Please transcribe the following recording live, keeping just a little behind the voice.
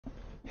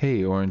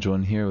Hey, Orange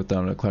One here with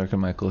Dominic Clark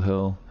and Michael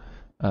Hill.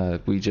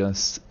 We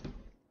just,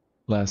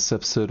 last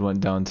episode went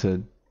down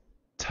to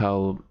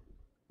Talmadge,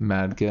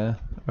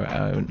 or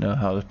I don't know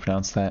how to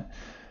pronounce that.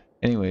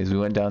 Anyways, we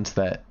went down to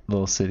that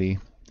little city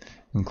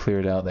and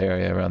cleared out the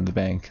area around the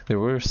bank. There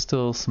were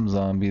still some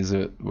zombies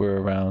that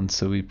were around,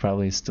 so we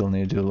probably still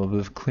need to do a little bit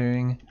of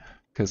clearing,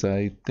 because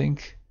I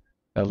think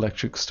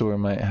Electric Store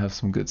might have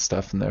some good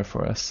stuff in there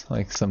for us.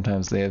 Like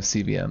sometimes they have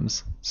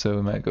CVMs, so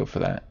we might go for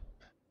that.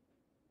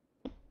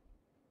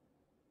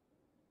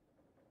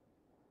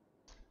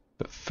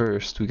 But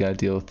first, we gotta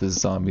deal with this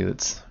zombie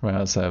that's right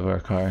outside of our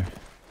car.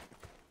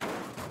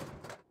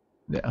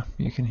 Yeah,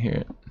 you can hear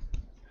it.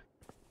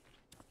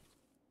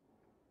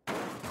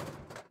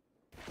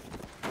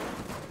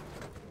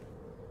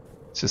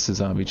 It's just a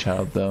zombie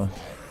child, though.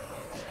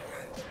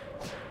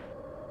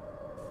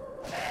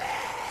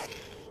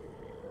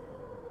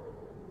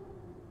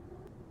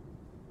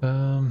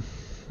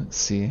 Let's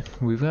see.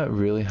 We've got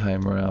really high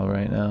morale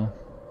right now.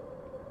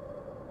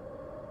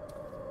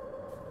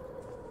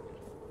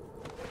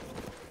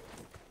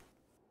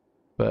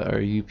 But our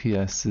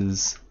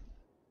UPSs,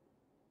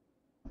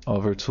 all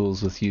of our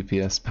tools with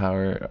UPS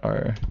power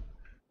are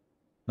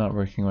not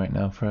working right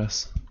now for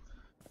us.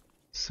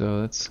 So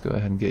let's go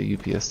ahead and get a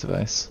UPS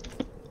device.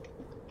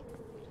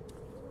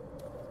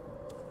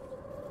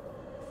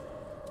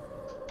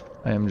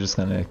 I am just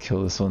gonna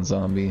kill this one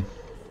zombie.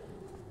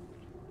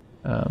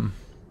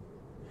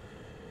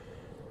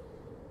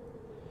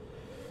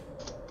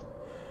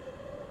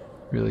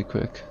 Really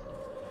quick.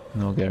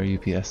 And we'll get our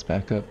UPS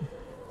back up.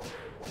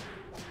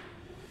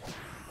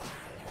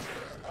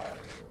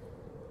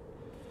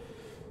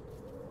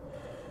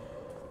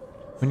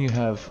 When you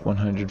have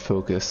 100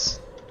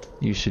 focus,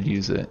 you should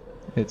use it.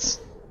 It's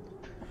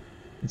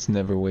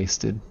never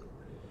wasted.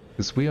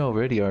 Because we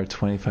already are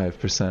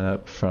 25%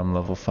 up from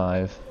level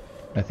 5.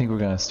 I think we're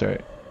gonna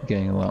start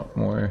getting a lot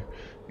more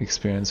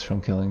experience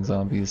from killing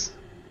zombies.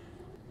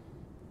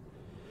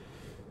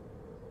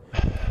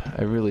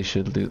 I really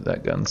should loot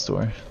that gun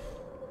store.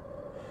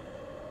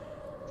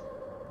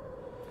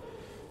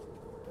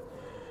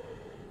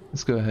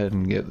 Let's go ahead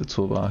and get the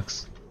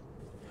toolbox.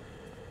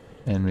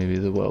 And maybe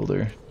the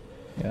welder.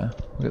 Yeah,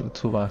 we got the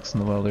toolbox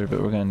and the welder,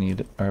 but we're gonna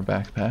need our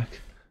backpack.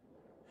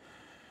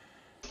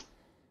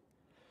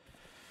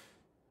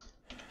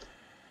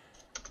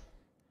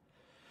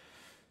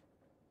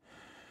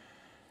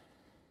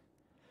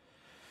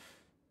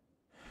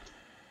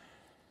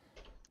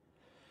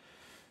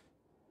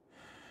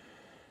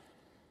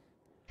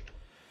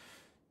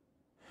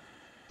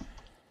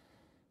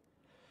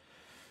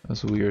 That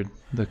was weird,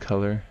 the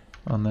color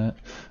on that.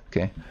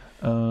 Okay,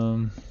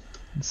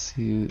 let's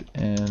see,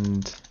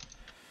 and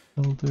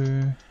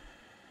welder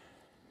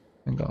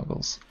and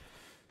goggles.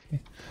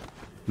 Okay,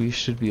 we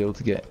should be able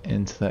to get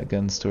into that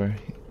gun store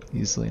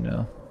easily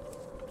now.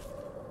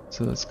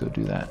 So let's go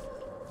do that.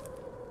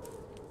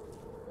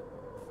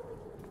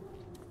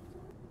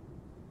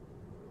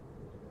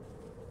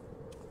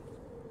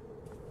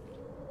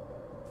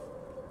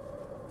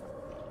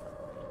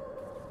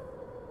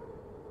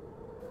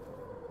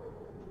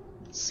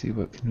 Let's see,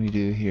 what can we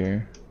do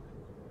here?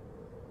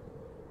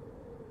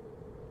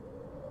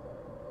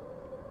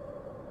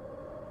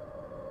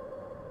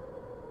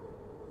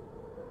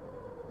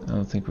 I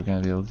don't think we're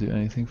gonna be able to do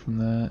anything from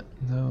that.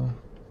 No.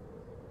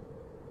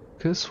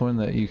 Could have sworn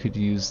that you could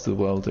use the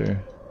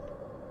welder.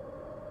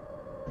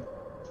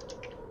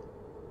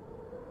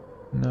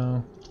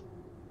 No.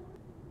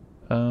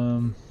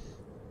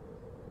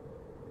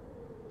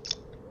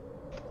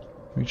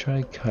 We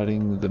try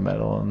cutting the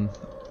metal on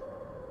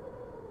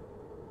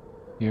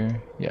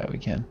here. Yeah, we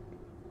can.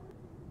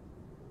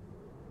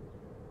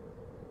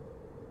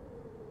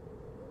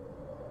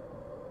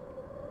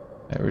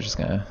 Alright, we're just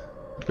gonna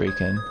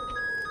break in.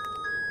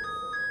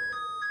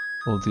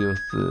 We'll deal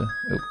with the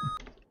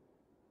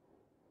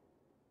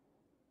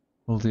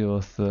we'll deal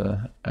with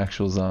the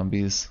actual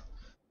zombies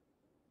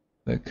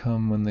that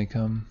come when they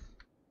come.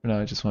 For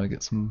now, I just want to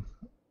get some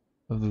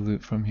of the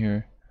loot from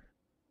here.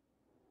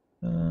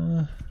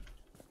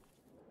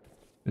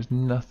 There's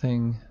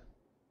nothing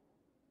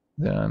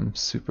that I'm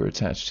super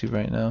attached to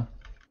right now.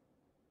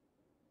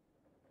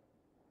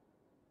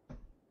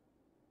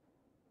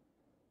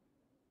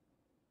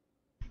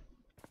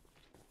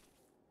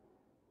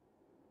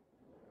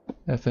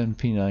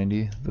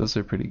 FNP90, those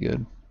are pretty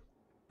good.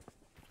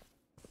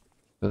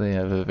 But they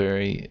have a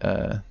very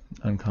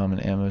uncommon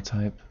ammo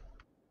type.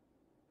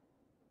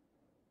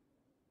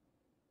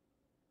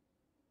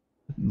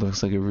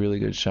 Looks like a really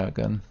good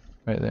shotgun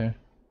right there.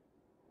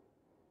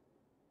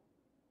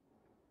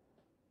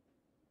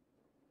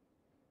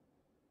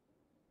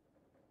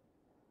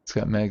 It's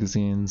got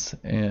magazines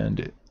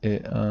and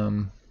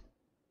man,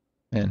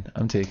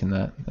 I'm taking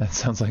that. That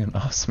sounds like an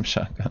awesome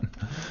shotgun.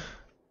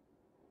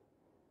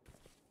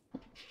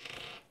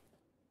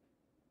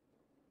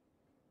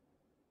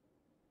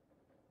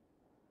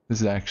 This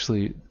is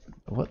actually,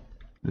 what?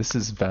 This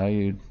is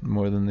valued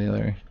more than the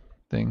other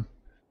thing.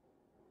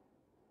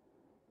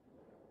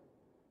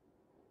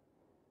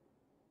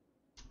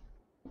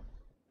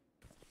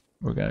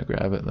 We're gonna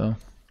grab it though.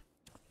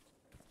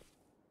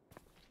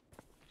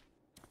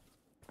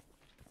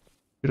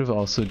 Could have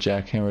also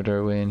jackhammered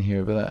our way in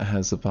here, but that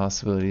has the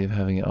possibility of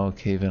having it all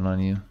cave in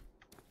on you.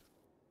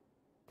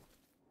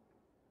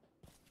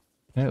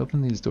 Can I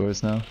open these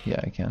doors now? Yeah,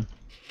 I can.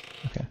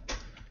 Okay.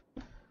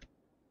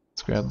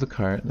 Let's grab the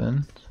cart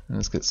then, and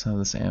let's get some of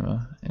this ammo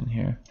in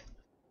here.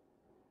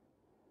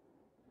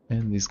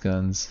 And these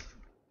guns,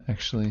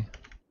 actually.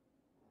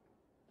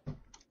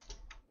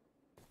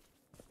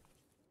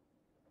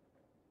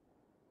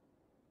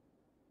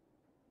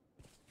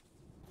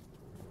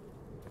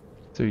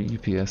 Is there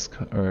a UPS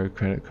or a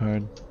credit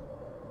card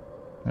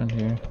around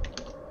here?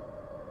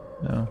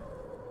 No.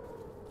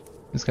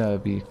 There's gotta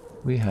be,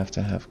 we have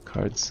to have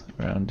cards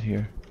around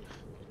here.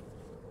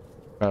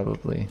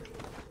 Probably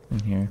in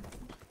here.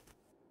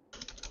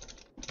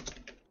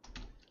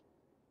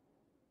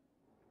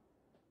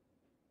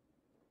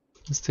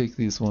 Let's take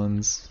these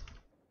ones.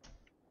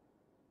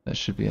 That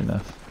should be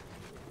enough.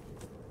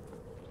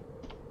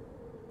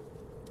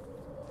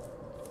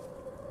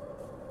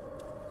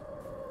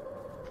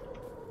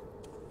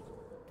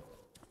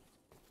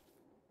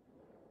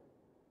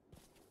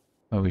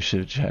 Oh, we should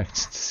have checked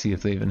to see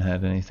if they even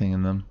had anything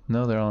in them.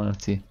 No, they're all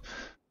empty.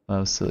 That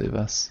was silly of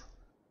us.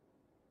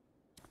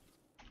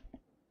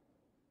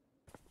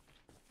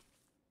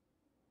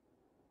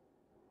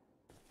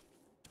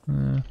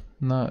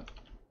 Not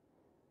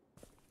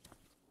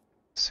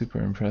super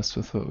impressed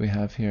with what we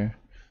have here.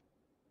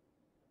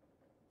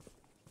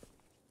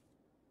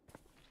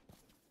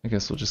 I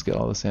guess we'll just get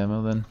all this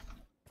ammo then.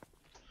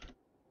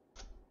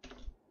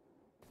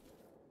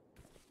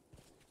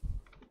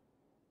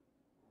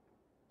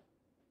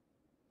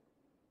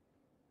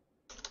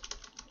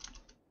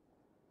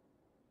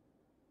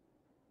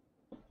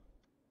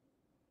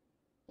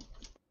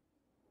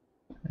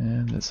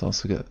 And let's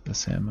also get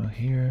this ammo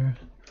here.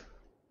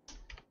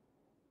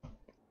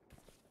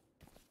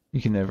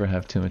 You can never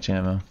have too much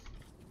ammo.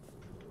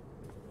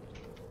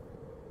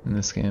 In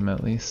this game,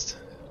 at least.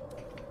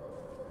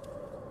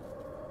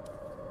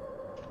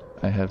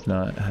 I have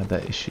not had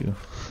that issue.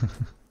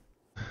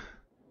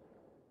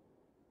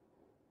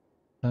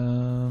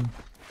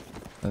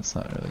 That's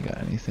not really got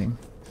anything.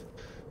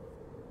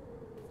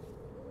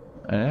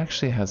 And it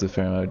actually has a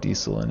fair amount of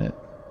diesel in it.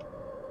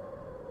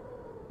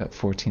 Got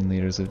 14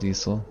 liters of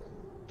diesel.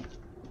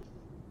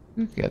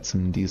 We could get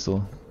some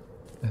diesel.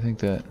 I think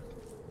that...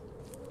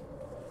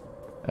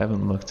 I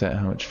haven't looked at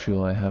how much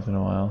fuel I have in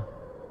a while.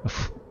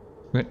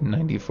 We're at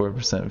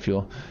 94%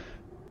 fuel.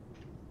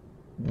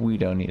 We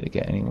don't need to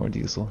get any more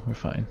diesel. We're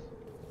fine.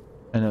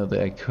 I know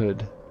that I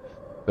could,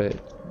 but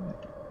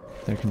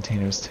their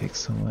containers take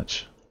so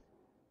much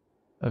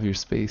of your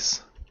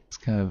space. It's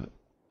kind of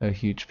a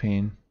huge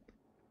pain.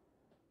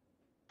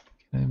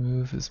 Can I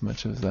move as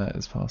much of that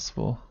as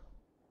possible?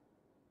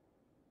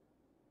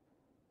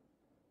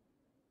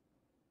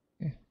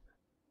 Okay.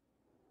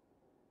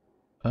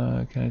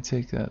 Can I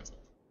take that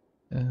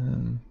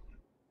and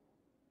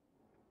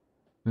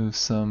move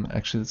some?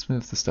 Actually, let's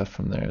move the stuff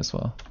from there as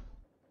well.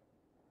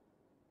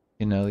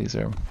 Okay, now these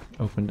are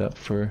opened up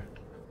for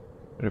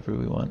whatever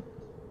we want.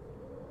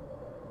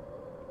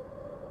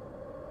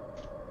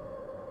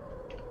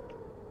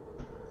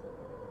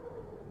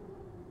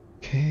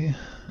 Okay,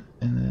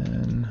 and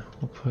then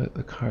we'll put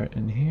the cart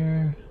in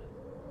here.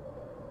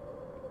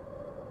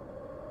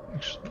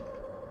 Actually,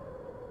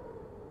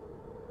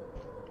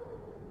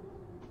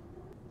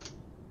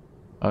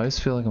 I always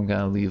feel like I'm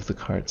gonna leave the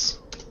carts.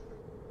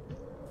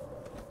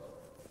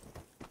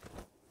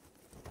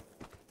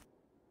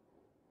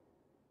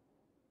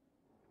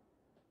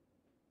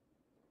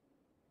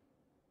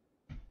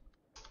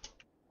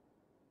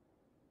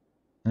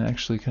 And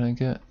actually, can I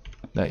get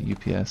that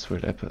UPS?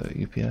 Where did I put that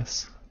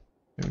UPS?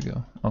 There we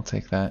go. I'll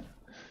take that.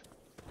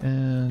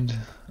 And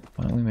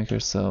why don't we make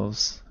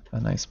ourselves a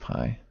nice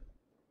pie?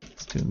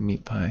 Let's do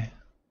meat pie.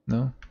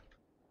 No?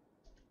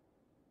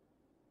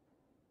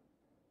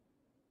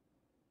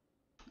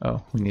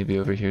 Oh, we need to be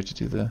over here to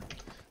do the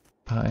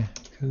pie,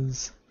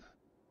 because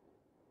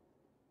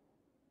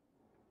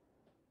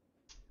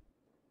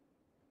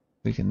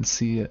we can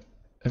see it,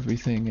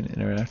 everything and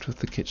interact with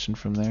the kitchen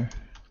from there.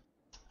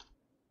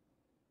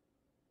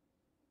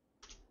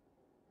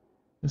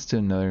 Let's do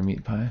another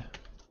meat pie.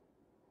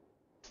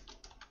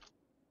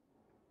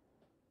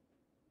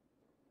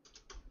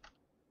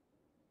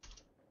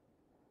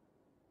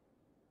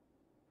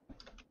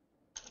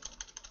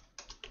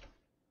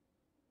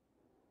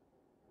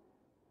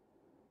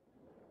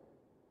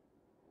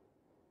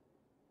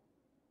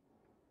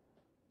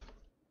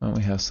 Oh,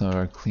 we have some of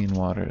our clean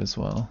water as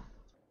well.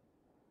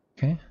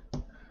 Okay.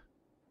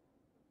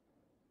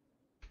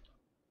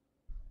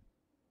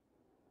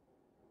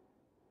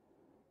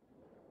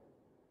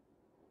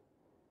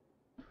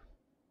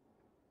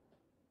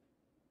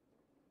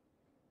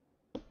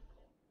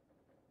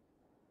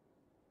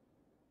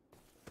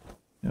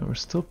 Yeah, we're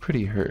still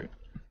pretty hurt.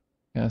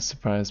 Kind of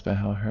surprised by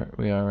how hurt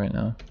we are right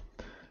now.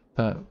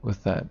 Thought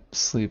with that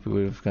sleep we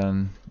would have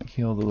gotten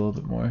healed a little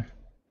bit more.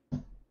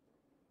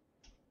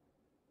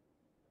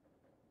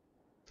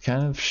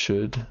 Kind of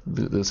should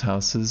loot those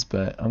houses,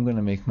 but I'm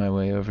gonna make my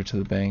way over to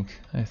the bank,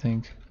 I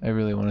think. I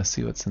really want to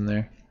see what's in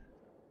there.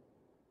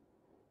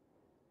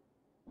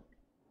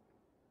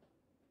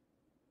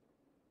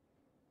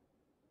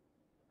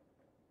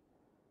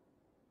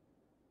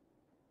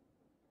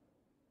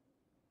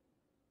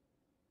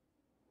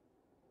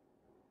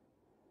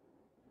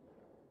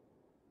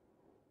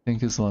 I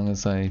think as long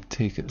as I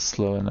take it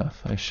slow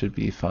enough, I should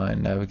be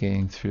fine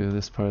navigating through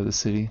this part of the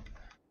city.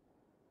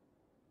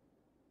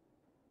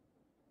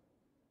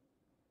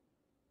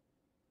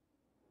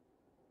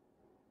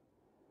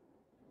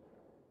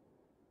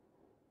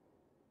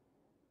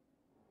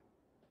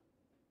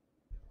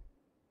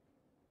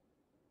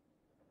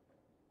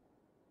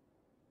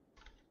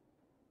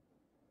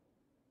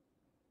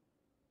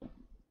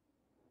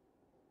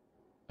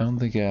 I don't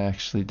think I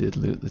actually did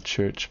loot the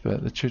church,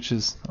 but the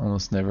churches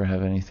almost never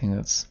have anything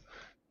that's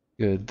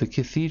good. The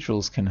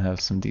cathedrals can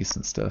have some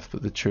decent stuff,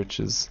 but the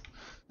churches,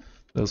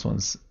 those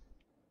ones,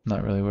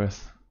 not really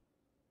worth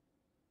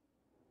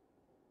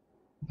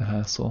the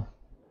hassle.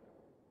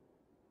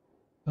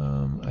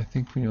 I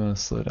think we want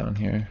to slow down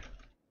here.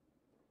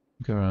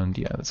 Go around,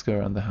 yeah, let's go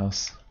around the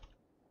house.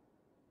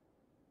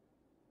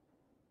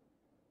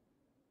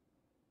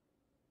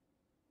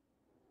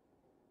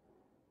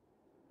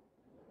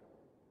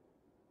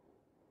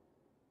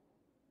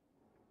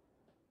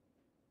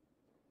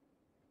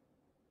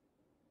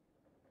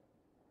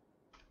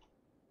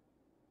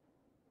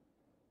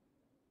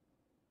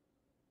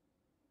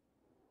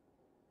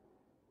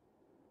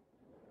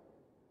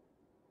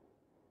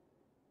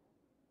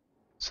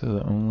 So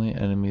the only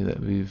enemy that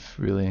we've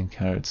really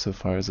encountered so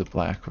far is a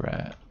black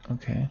rat.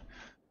 Okay.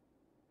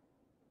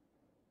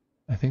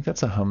 I think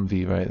that's a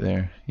Humvee right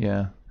there.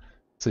 Yeah.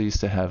 So I used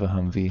to have a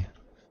Humvee.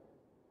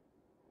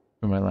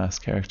 For my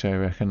last character, I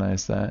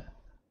recognize that.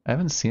 I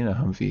haven't seen a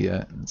Humvee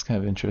yet. It's kind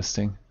of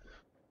interesting.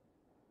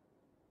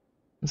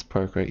 Let's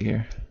park right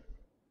here.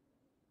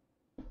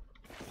 I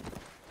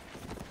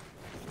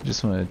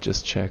just want to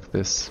just check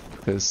this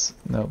because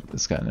nope,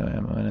 it's got no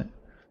ammo in it.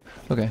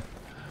 Okay.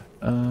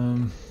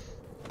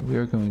 We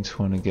are going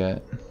to want to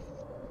get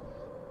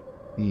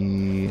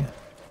the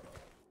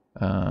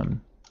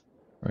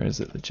where is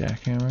it? The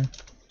jackhammer?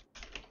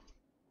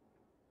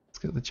 Let's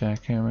get the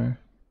jackhammer.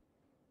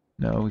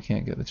 No, we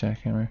can't get the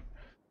jackhammer.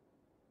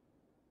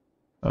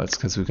 Oh, it's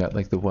because we got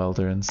like the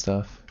welder and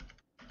stuff.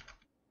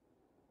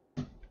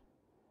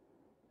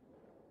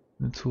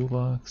 The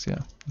toolbox, yeah.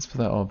 Let's put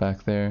that all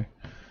back there.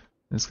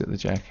 Let's get the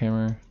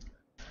jackhammer.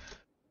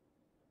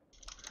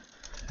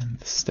 And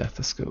the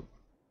stethoscope.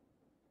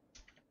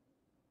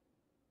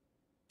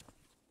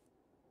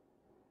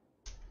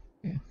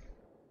 Okay.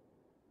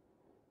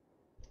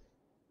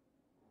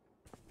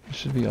 That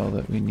should be all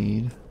that we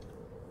need.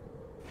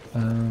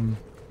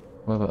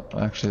 What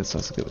about, actually let's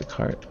also get the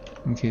cart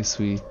in case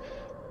we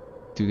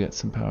do get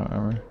some power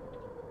armor.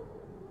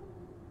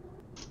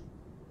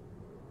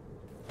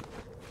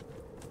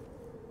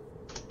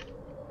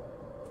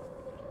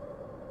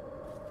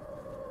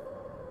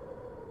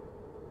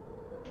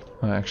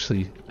 Oh,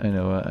 actually, I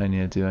know what I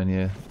need to do. I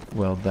need to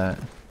weld that.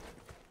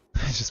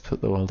 I just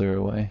put the welder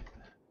away.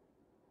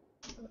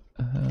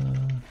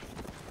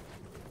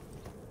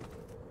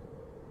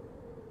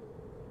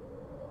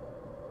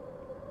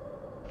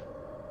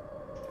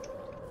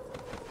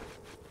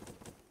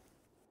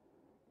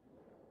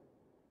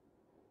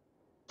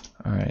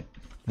 Alright,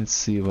 let's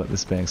see what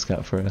this bank's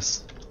got for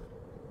us.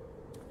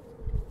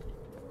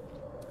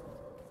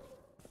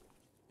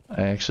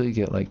 I actually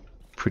get like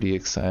pretty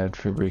excited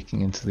for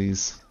breaking into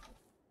these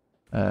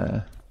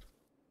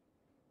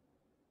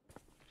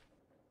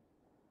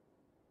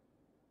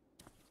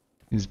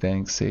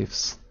bank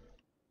safes.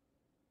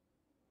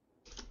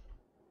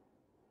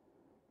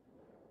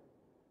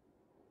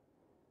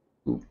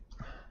 Ooh.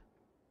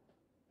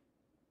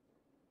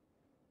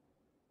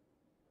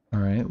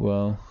 Alright,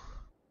 well,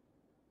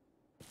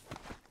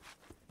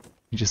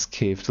 we just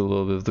caved a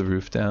little bit of the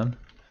roof down,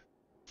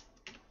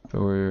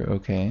 but we're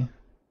okay.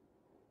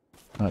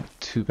 Not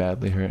too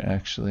badly hurt,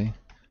 actually.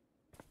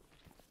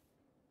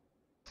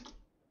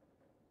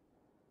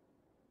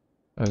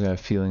 I got a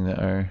feeling that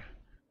our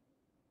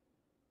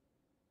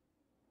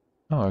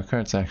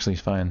cart's actually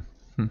fine.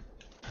 Why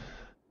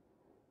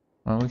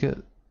don't we get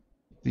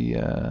the,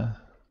 yeah,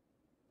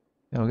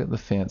 we'll get the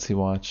fancy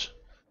watch.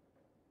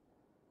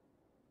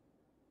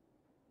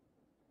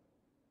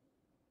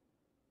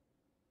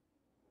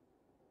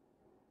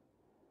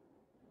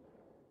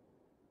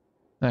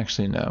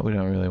 Actually, no, we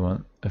don't really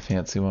want a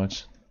fancy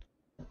watch.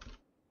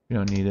 We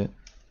don't need it.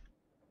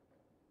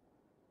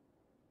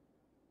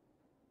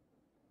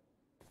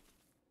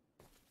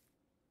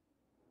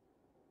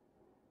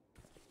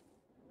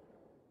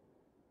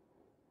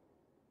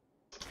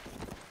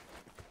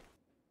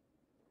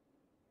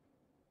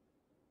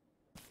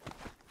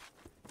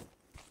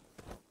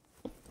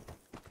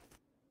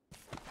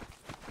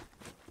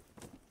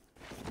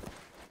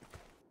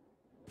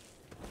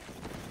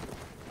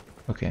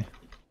 Okay,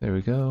 there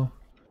we go.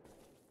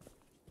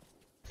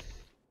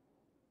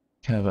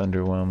 Kind of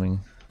underwhelming,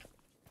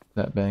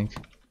 that bank.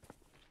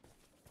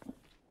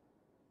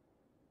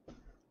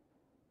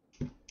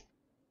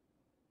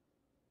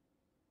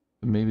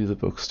 the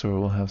bookstore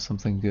will have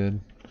something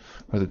good.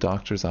 Or the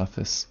doctor's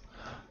office.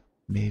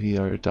 Maybe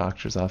our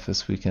doctor's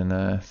office we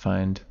can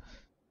find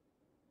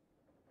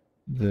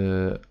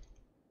the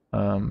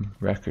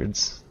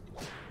records.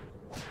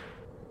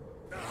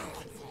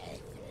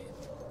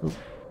 Oop.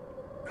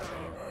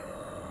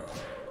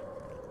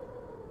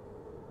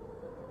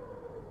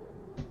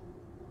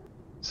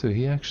 So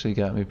he actually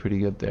got me pretty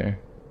good there.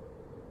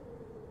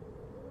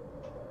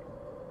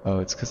 Oh,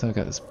 it's because I've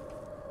got this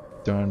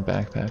darn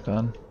backpack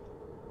on.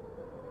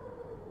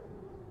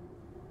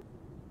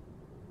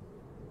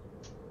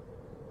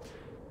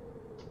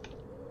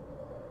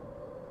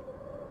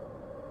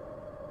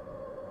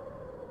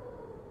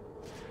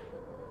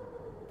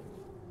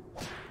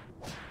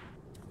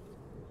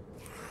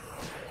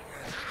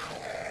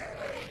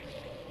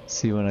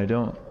 See, when I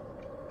don't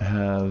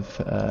have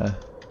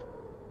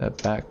that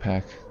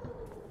backpack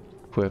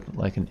equipped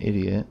like an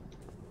idiot,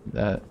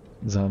 that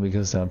zombie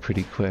goes down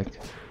pretty quick.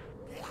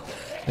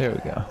 There we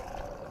go.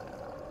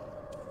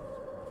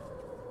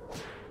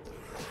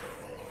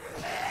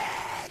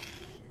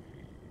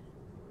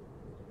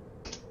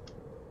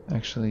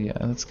 Actually, yeah,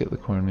 let's get the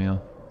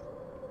cornmeal,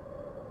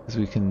 because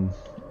we can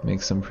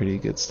make some pretty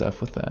good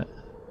stuff with that.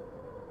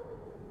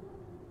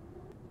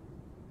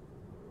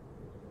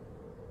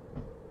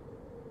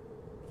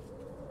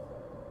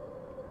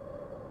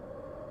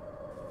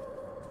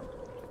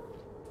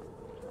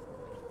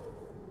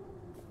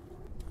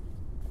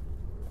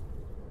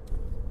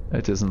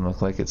 It doesn't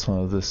look like it's one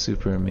of the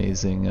super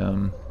amazing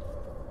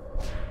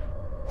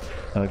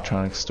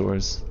electronic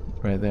stores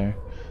right there.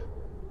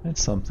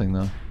 It's something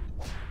though.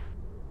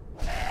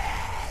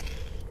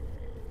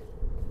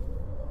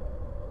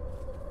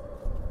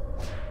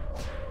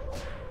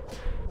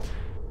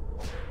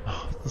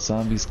 Oh, the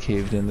zombies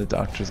caved in the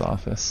doctor's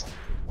office.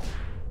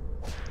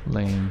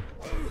 Lame.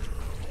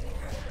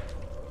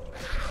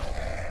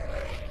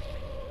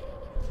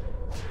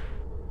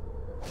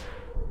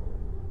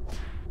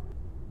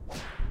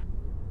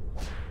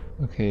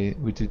 Okay,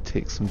 we did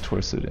take some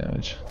torso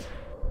damage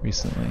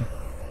recently.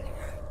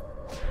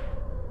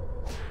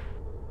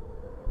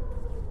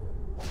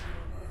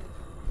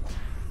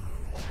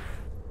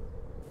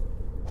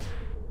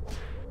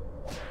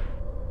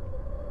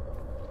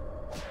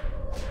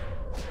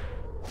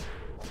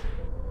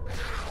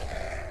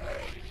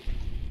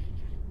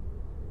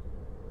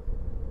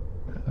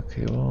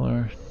 Okay, well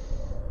our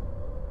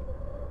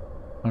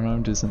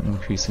armed isn't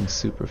increasing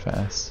super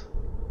fast.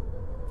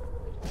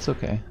 It's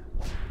okay.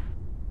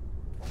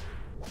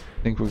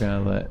 I think we're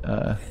gonna let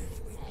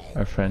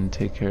our friend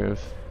take care of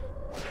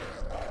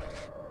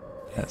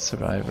that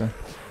survivor.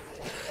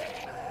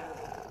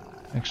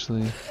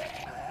 Actually,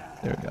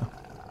 there we go.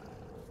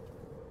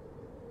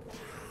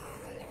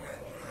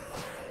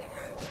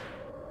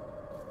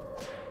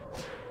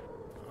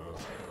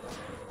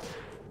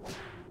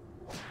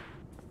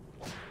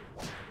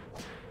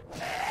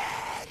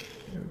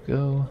 There we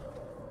go.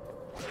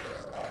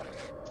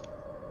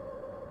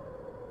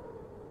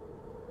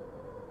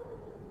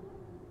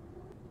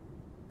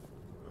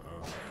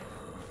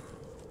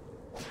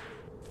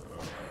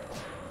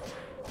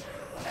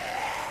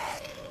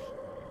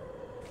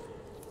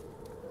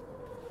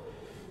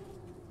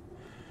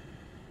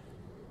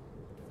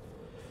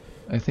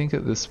 I think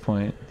at this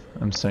point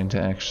I'm starting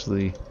to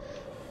actually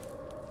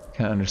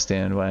kind of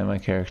understand why my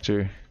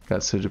character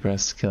got so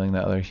depressed killing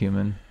that other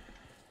human.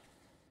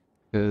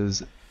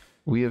 Because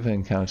we have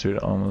encountered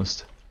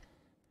almost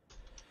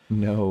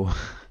no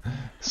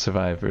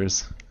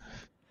survivors.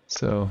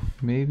 So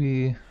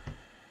maybe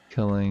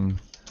killing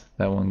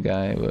that one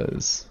guy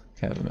was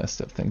kind of a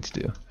messed up thing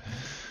to do.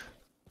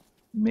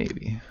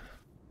 Maybe.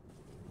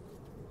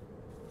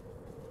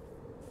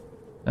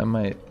 I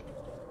might,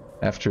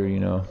 after, you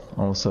know,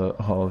 almost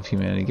all of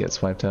humanity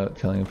gets wiped out,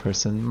 killing a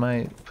person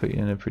might put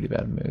you in a pretty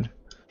bad mood.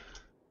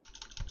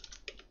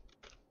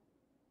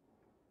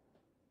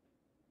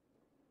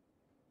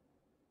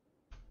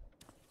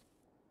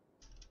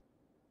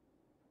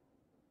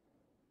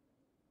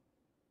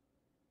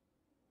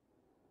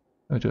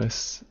 Oh,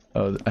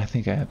 oh, I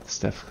think I had the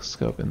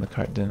stethoscope in the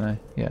cart, didn't I?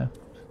 Yeah,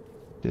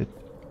 did.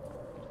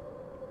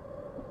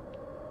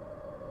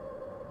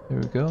 There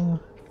we go.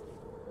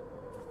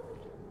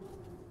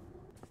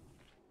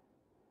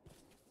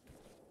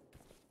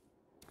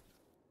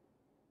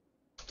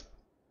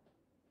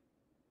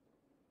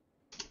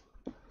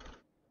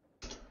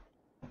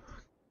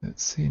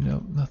 Let's see,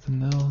 nope,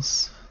 nothing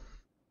else.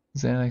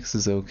 Xanax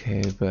is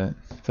okay, but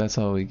if that's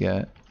all we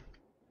get.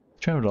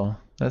 Tramadol,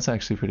 that's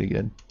actually pretty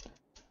good.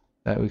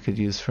 That we could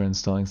use for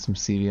installing some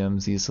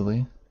CVMs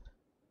easily.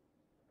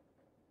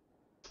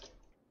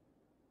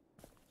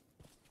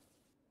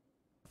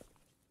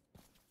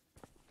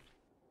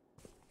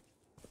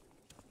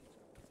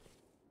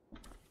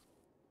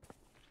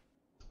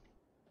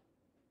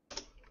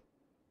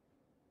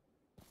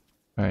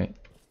 Alright,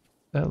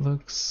 that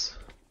looks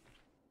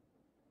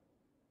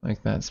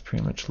like that's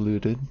pretty much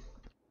looted.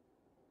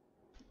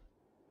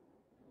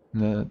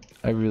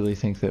 I really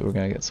think that we're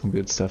gonna get some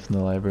good stuff in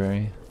the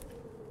library,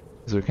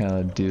 because we're kind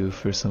of due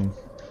for some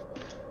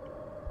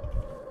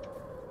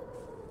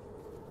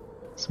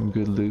Some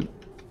good loot.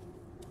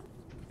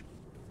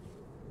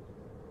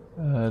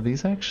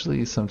 These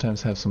actually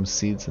sometimes have some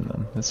seeds in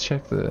them. Let's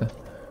check the...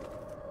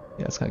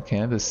 Yeah, it's got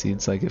cannabis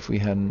seeds, like if we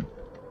hadn't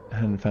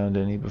found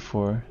any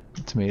before.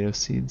 Tomato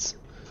seeds.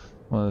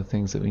 One of the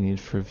things that we need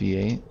for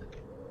V8.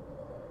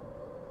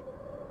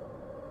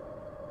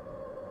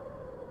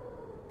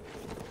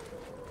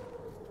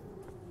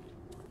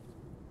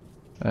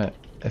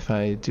 If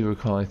I do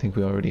recall, I think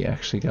we already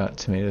actually got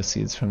tomato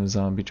seeds from the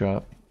zombie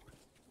drop.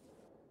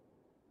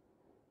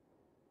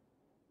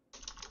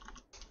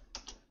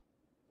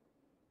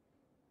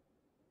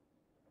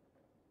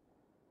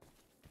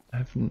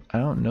 I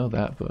don't know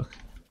that book.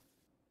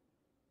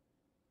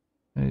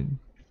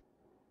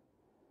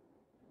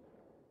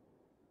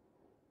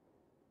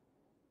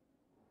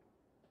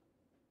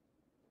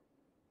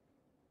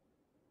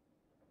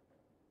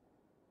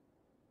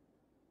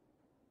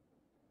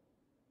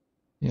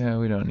 Yeah,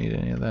 we don't need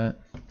any of that.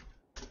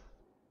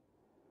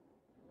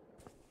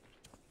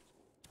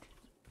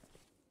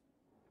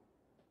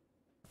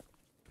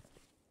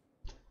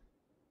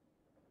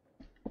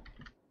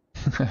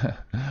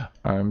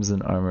 Arms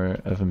and armor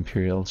of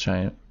Imperial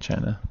China.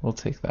 We'll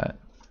take that.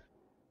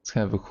 It's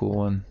kind of a cool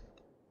one.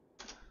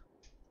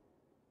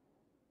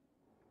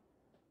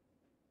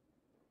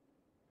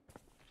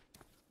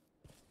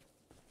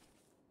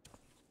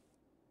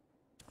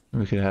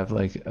 We could have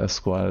like a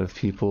squad of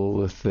people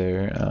with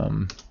their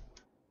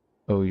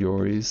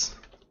Oyoris,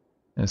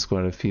 and a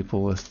squad of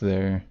people with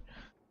their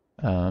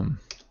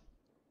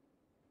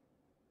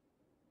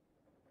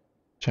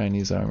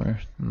Chinese armor.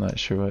 I'm not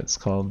sure what it's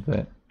called,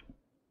 but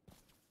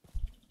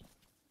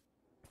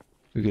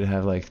we could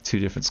have like two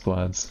different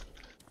squads.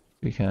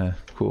 Be kind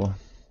of cool.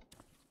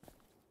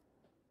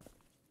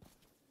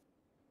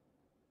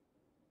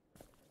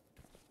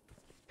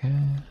 Okay.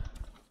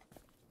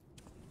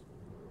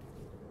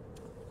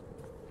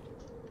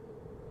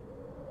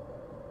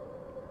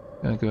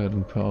 I'll go ahead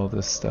and put all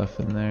this stuff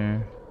in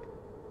there.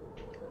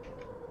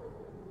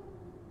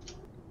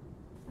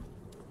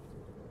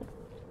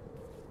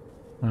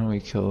 Why don't we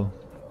kill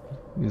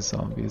these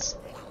zombies?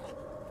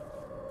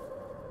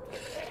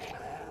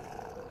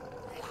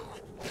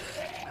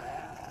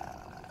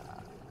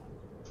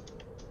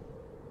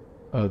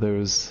 Oh, there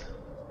was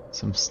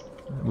some...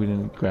 we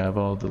didn't grab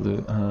all the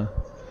loot, huh?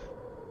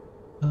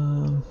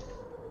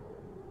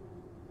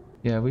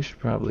 Yeah, we should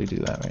probably do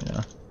that right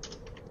now.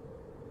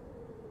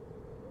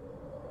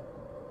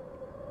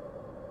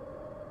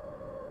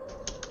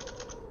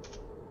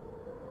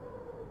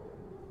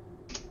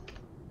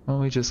 Why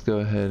don't we just go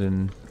ahead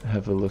and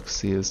have a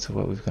look-see as to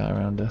what we've got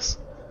around us.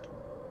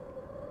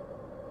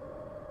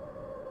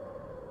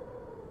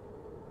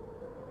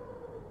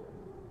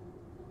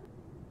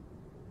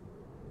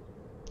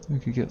 We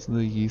could get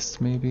the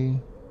yeast maybe.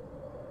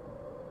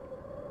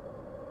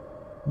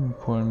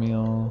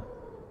 Cornmeal.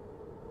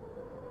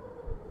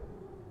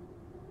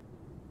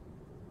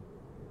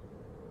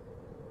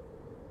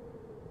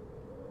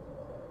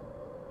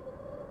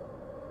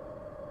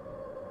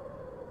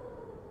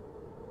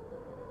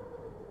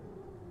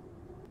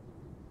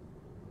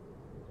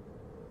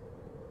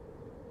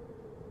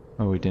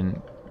 Oh, we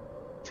didn't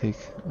take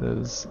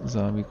those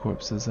zombie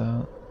corpses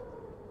out.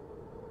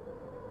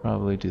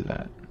 Probably do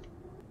that.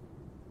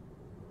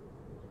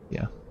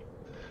 Yeah.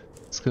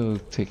 Let's go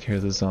take care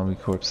of the zombie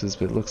corpses,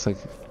 but it looks like,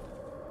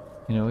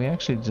 you know, we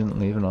actually didn't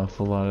leave an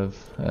awful lot of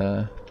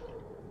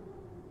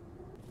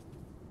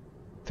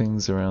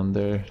things around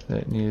there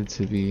that needed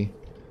to be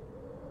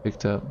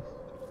picked up.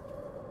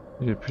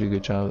 We did a pretty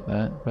good job at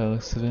that, by the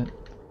looks of it.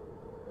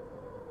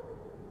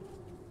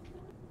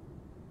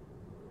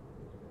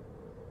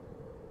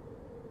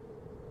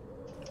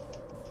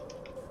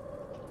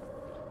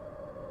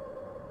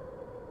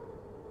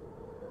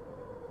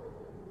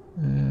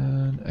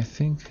 And I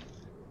think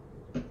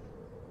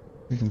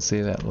we can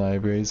say that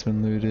library's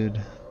been looted.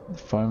 The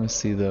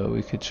pharmacy, though,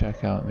 we could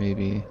check out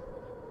maybe.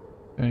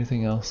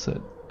 Anything else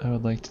that I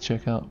would like to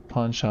check out?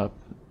 Pawn shop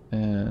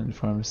and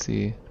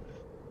pharmacy.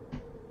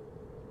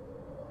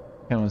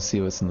 I want to see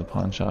what's in the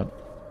pawn shop.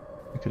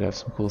 We could have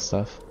some cool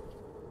stuff.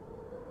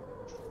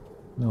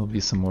 There'll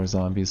be some more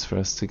zombies for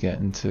us to get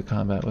into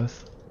combat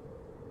with.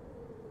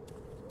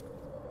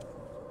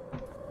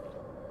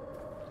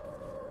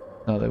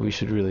 Not that we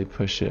should really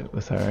push it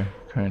with our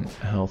current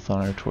health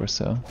on our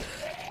torso.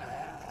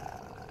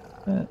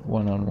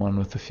 One-on-one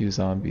with a few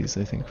zombies,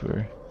 I think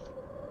we're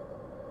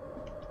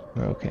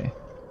okay.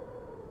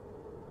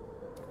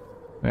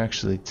 We're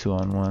actually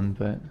 2-on-1,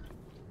 but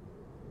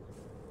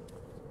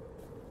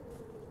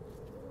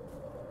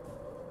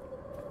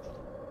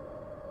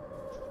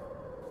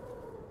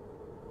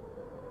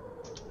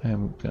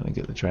I'm gonna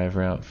get the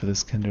driver out for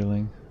this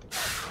kindling.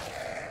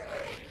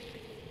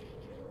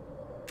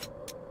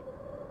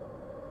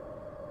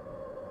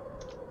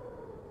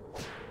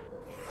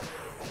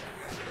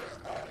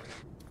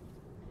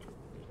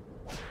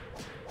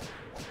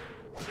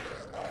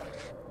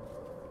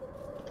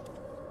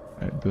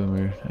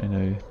 Boomer, I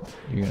know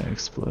you're gonna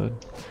explode,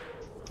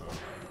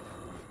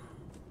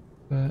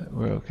 but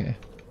we're okay.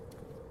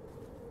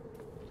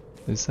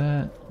 Is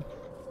that...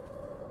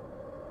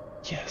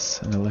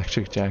 Yes, an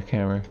electric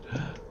jackhammer.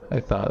 I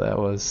thought that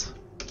was...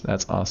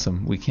 That's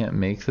awesome. We can't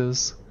make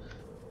those,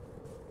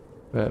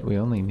 but we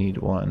only need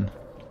one.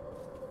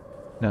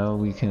 Now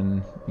we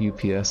can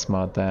UPS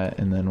mod that,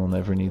 and then we'll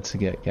never need to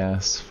get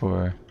gas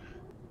for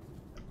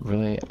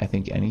really, I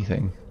think,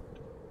 anything.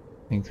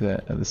 I think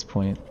that at this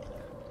point,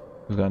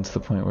 we've gotten to the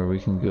point where we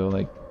can go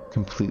like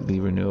completely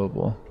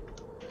renewable.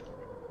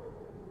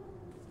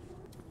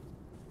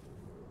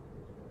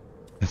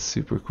 It's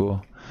super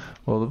cool.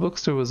 Well, the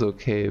bookstore was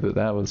okay, but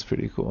that was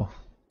pretty cool.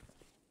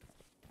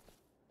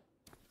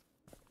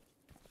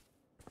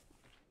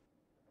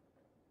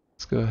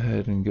 Let's go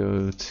ahead and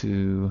go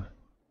to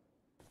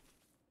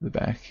the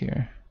back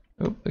here.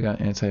 Oh, I got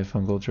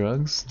antifungal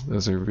drugs.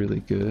 Those are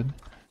really good.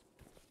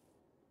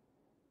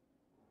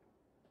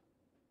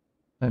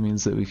 That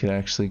means that we could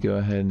actually go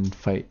ahead and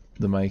fight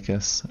the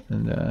Micas,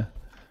 and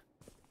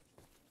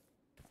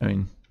I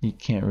mean, you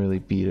can't really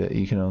beat it.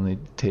 You can only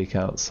take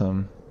out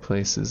some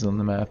places on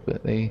the map,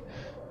 but if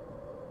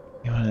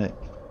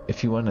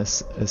you want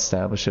to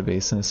establish a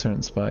base in a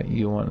certain spot,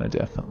 you want to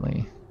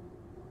definitely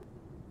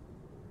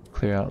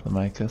clear out the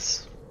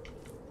Micas.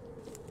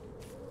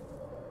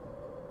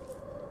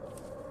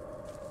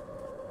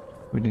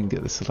 We didn't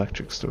get this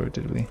electric store,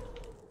 did we?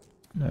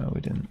 No, we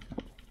didn't.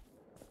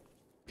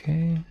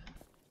 Okay.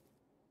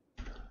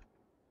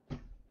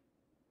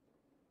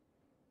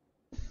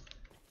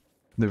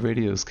 The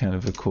radio is kind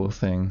of a cool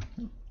thing,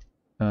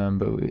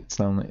 but it's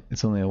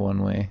only a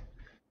one-way.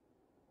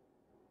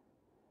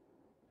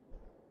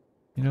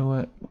 You know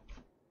what?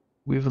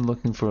 We've been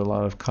looking for a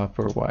lot of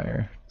copper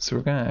wire, so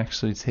we're gonna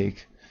actually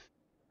take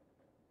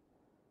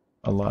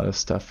a lot of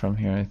stuff from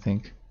here, I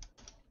think.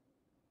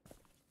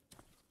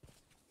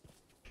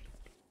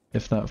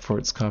 If not for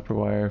its copper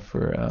wire,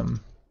 for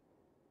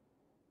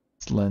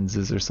its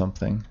lenses or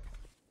something.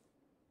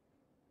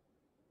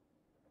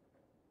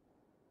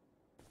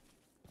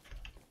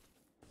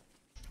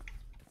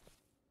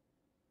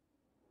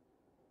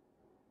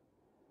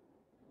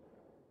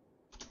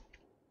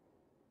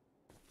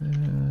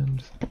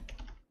 And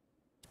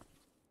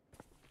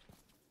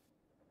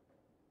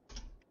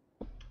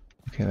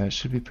okay, that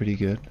should be pretty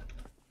good.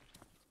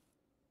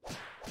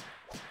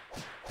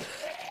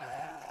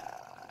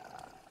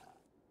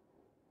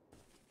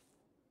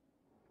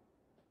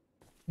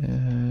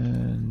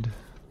 And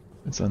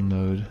let's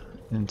unload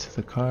into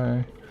the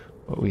car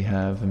what we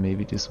have and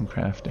maybe do some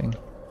crafting.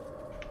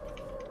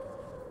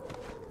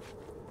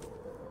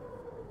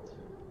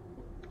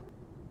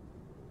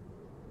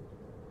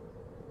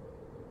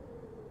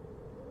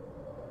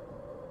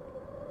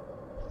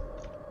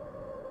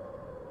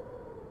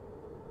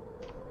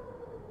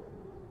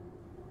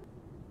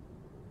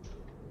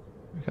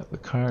 We got the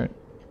cart,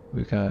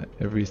 we got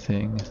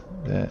everything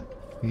that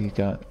we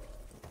got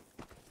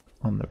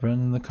on the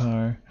run in the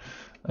car.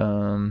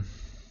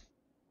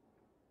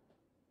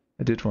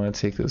 I did want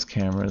to take those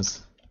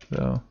cameras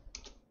though.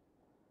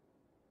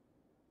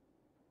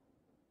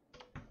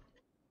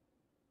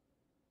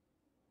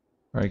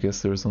 Or I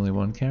guess there was only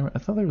one camera? I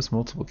thought there was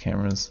multiple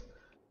cameras.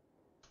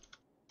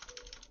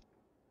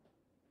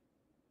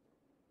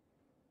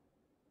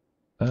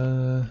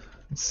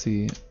 Let's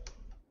see.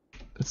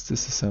 Let's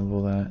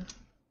disassemble that.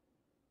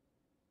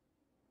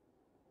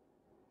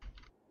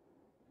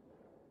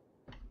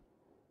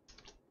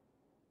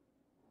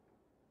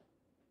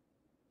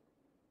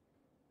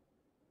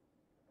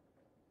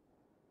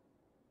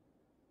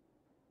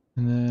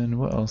 And then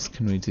what else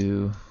can we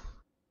do?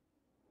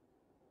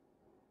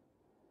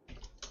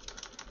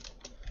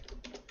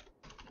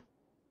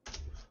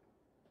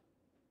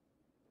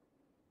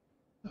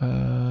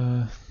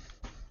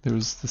 There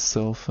was the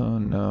cell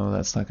phone. No,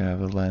 that's not gonna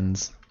have a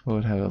lens. What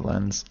would have a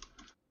lens?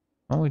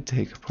 Why don't we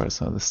take apart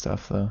some of the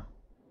stuff though?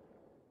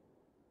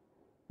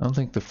 I don't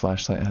think the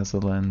flashlight has a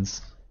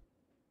lens.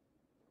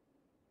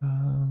 I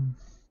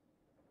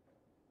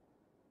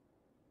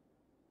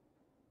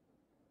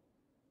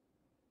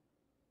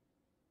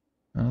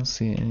don't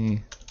see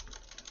any.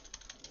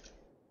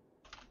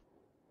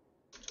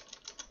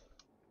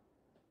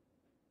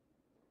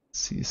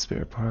 See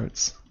spare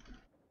parts.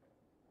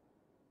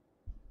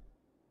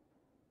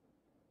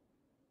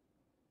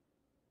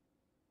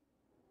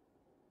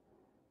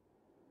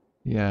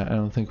 Yeah, I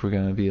don't think we're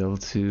gonna be able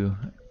to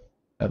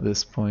at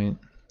this point.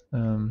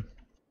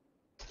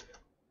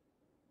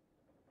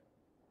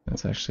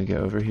 Let's actually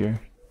get over here.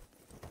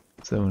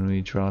 So when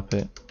we drop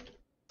it,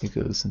 it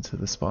goes into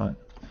the spot.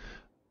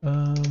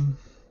 You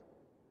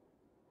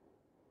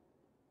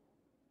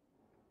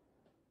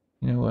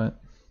know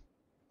what?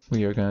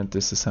 We are gonna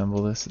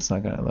disassemble this. It's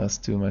not gonna let us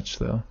do much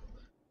though.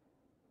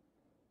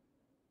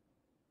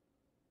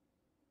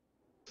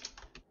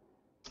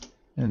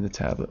 And the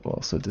tablet will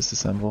also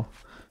disassemble.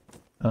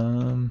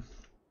 Let's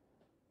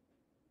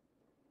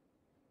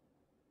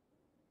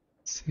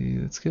see,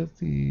 let's get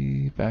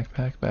the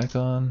backpack back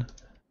on.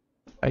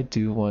 I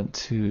do want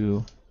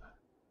to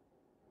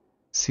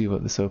see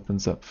what this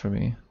opens up for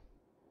me.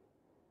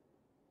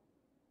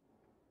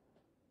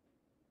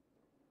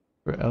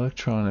 For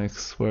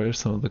electronics, what are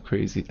some of the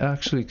crazy...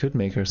 Actually, could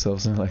make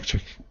ourselves an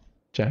electric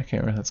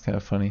jackhammer. That's kind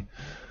of funny.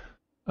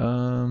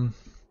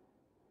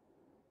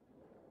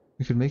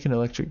 We could make an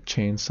electric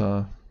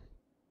chainsaw,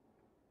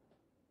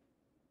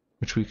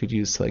 which we could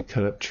use to like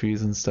cut up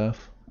trees and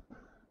stuff.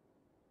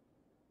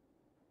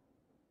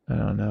 I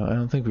don't know. I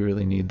don't think we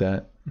really need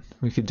that.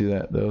 We could do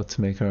that though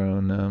to make our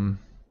own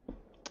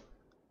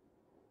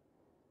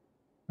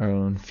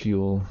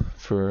fuel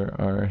for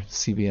our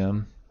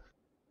CBM.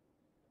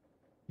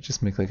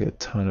 Just make like a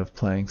ton of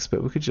planks,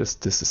 but we could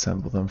just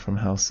disassemble them from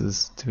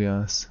houses, to be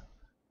honest.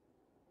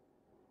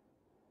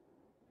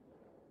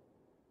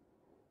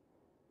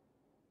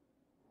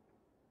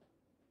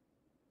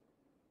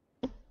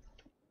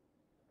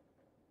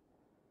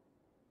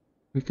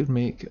 We could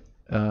make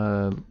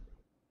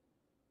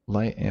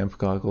light amp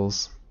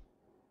goggles.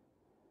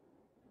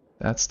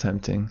 That's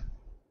tempting.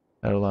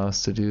 That'll allow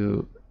us to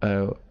do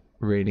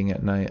raiding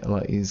at night a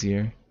lot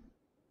easier.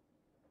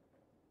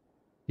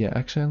 Yeah,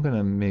 actually I'm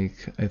gonna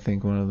make, I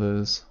think, one of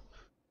those.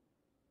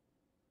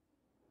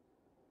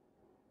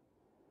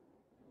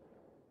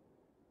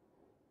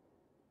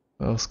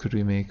 What else could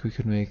we make? We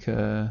could make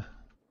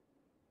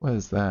what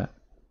is that?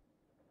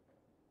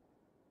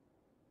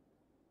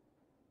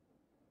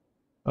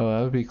 Oh,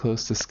 that would be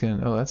close to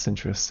skin. Oh, that's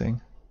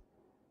interesting.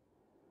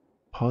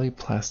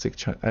 Polyplastic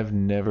chuck. I've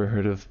never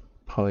heard of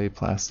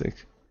polyplastic.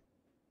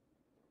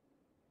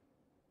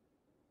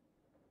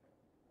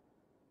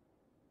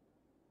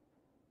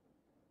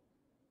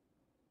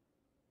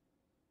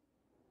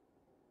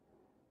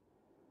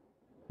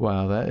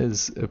 Wow, that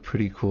is a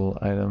pretty cool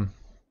item,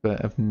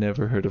 but I've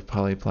never heard of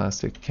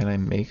polyplastic. Can I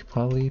make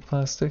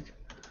polyplastic?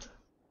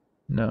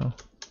 No.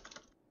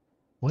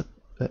 What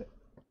the?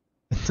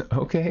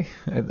 Okay,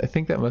 I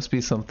think that must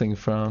be something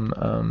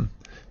from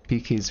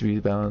PK's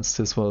Rebalanced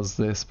as well as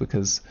this,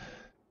 because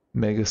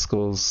Mega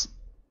Skulls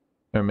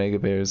or Mega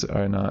Bears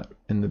are not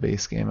in the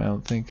base game, I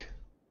don't think.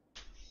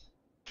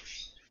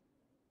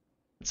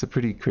 It's a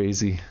pretty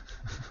crazy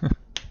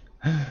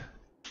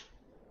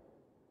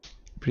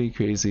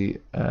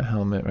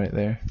helmet right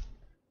there.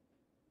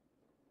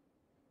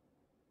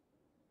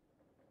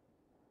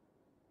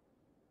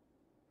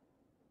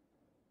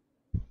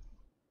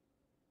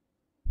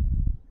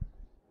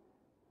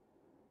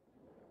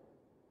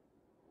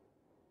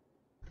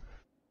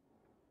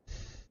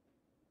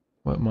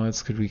 What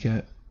mods could we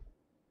get?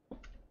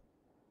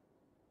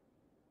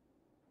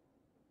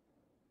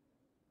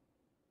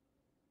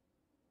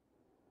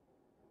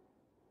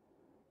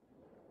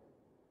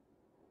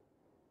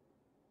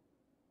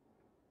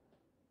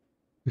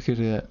 We could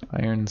get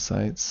iron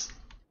sights.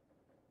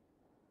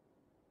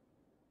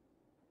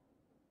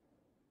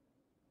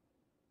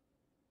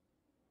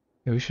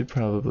 Yeah, we should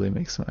probably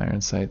make some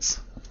iron sights.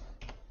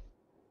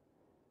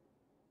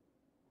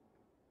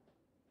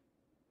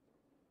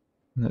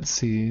 Let's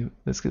see,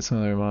 let's get some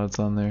other mods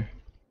on there.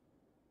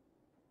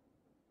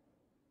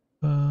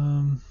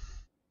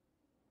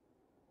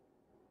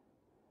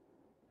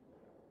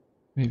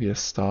 Maybe a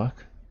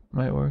stock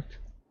might work.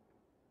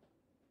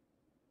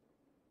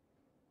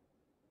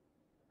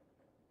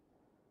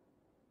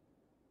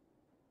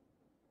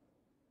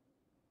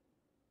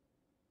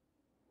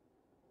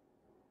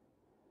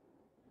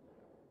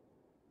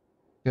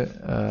 Get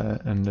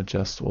an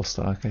adjustable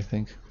stock, I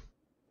think.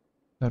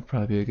 That'd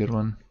probably be a good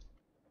one.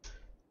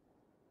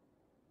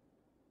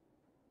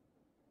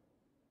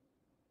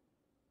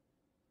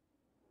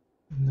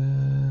 And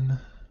then...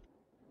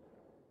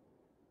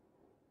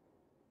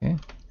 okay.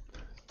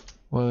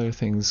 What other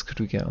things could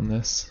we get on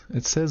this?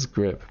 It says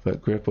grip,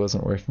 but grip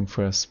wasn't working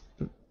for us.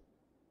 But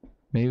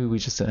maybe we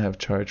just didn't have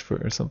charge for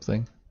it or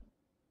something.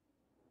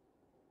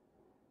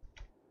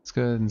 Let's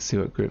go ahead and see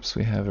what grips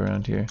we have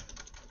around here.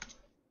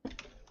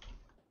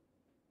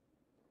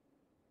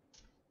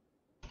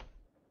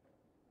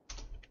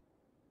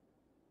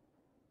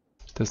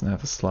 Doesn't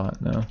have a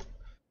slot, no.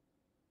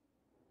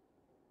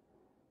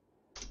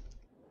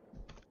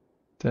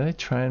 Did I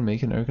try and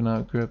make an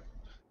ergonomic grip?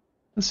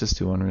 Let's just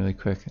do one really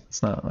quick.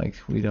 It's not like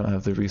we don't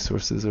have the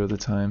resources or the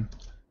time.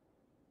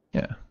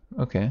 Yeah,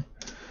 okay.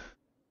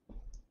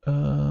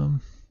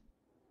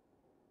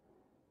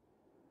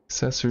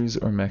 Accessories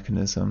or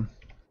mechanism.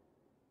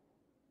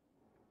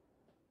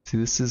 See,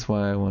 this is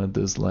why I wanted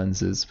those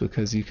lenses,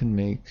 because you can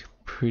make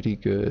pretty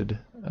good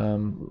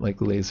like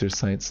laser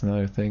sights and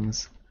other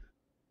things.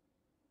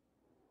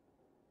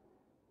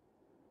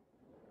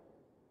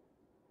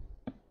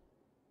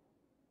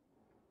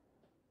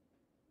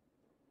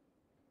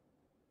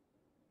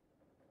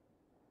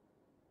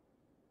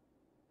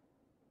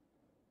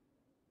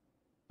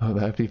 Oh,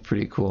 that'd be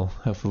pretty cool.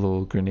 Have a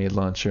little grenade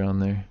launcher on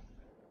there.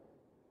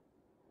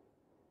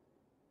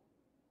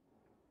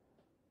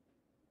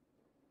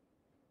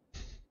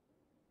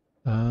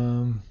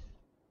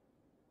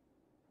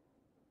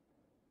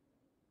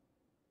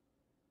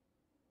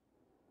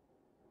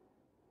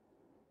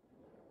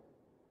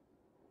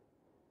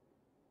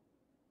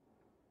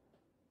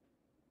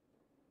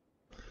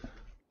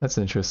 That's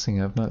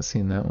interesting. I've not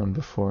seen that one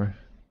before.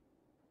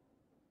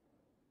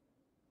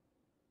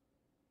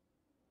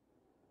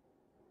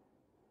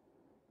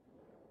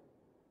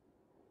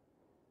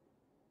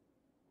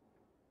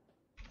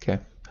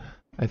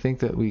 I think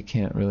that we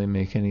can't really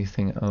make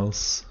anything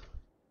else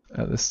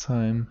at this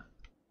time.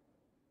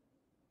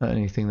 Not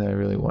anything that I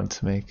really want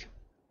to make.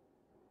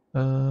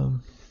 I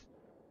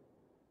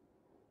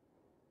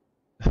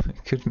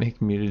could make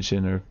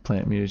mutagen or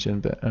plant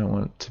mutagen, but I don't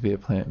want it to be a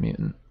plant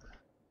mutant.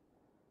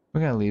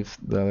 We're gonna leave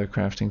the other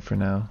crafting for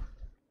now.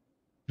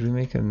 Did we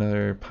make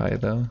another pie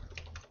though?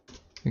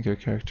 I think our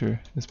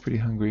character is pretty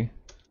hungry.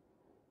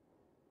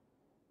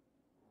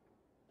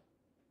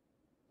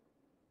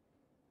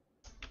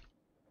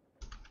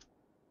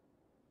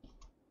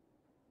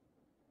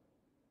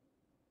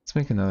 Let's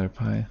make another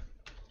pie.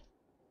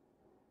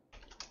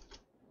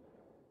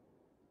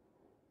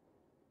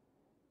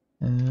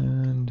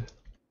 And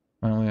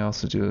why don't we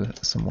also do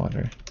some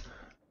water?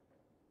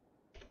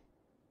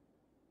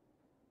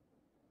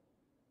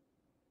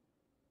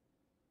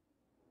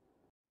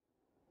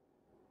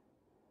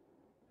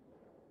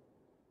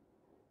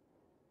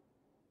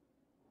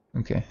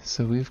 Okay,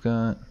 so we've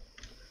got...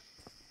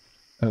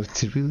 Oh,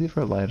 did we leave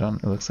our light on?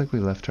 It looks like we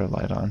left our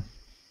light on.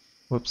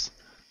 Whoops.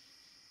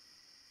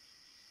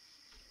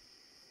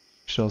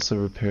 Should also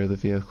repair the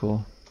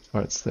vehicle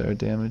parts that are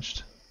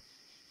damaged.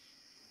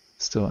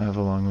 Still have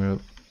a long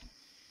rope.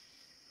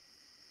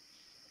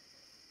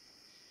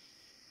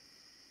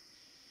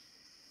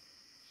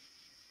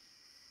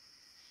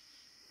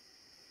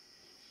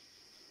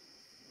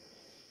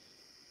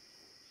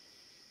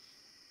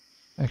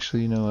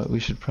 Actually, you know what? We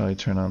should probably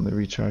turn on the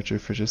recharger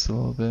for just a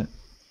little bit.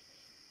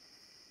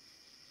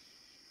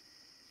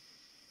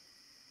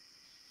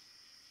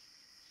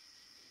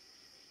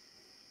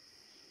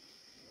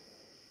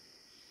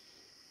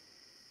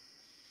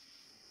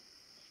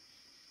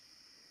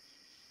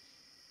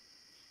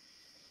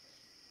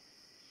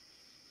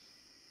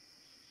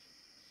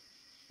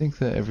 I think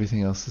that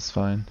everything else is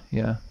fine.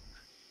 Yeah.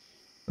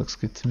 Looks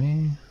good to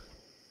me.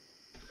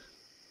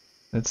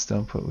 Let's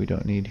dump what we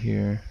don't need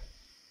here.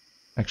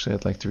 Actually,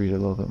 I'd like to read a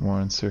little bit more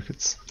on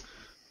circuits.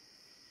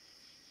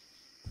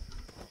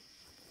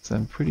 So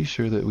I'm pretty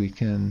sure that we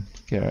can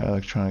get our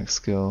electronic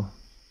skill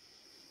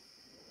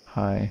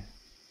high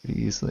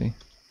pretty easily.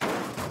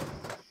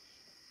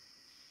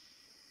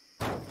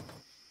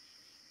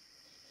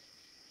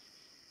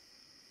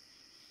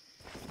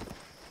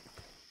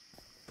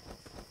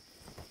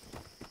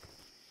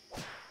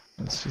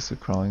 It's just a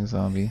crawling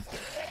zombie.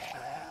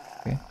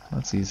 Okay,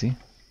 that's easy.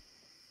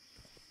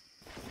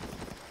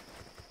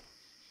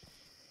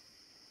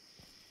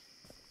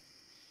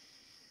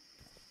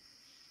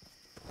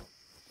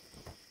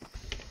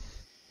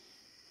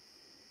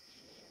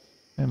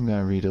 I'm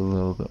gonna read a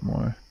little bit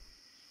more.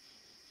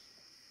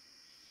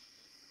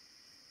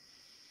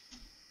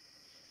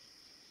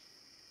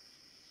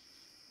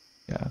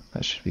 Yeah,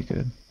 that should be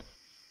good.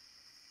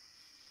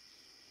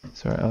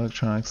 So our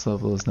electronics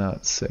level is now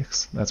at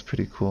 6. That's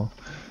pretty cool.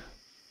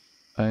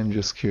 I'm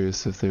just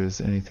curious if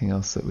there's anything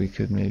else that we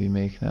could maybe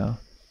make now.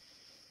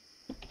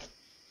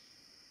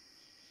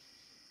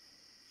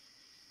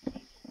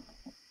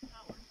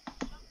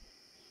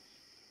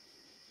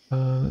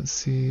 Let's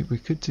see, we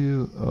could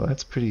do... Oh,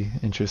 that's pretty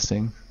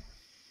interesting.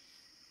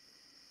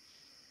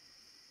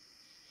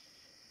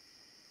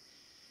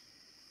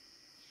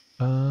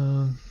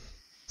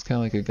 It's kind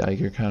of like a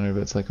Geiger counter,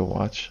 but it's like a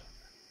watch.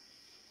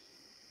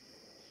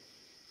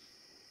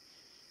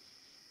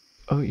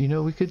 Oh, you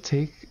know, we could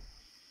take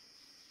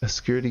a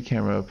security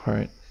camera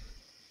apart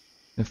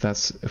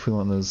if we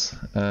want those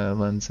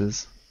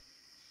lenses.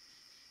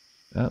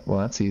 Well,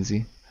 that's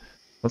easy.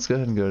 Let's go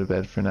ahead and go to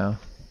bed for now.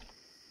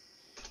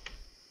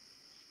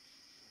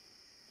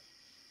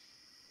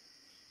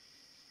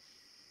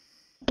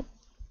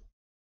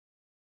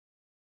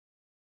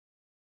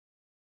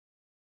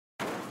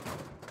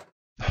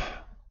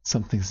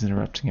 Something's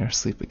interrupting our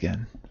sleep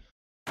again.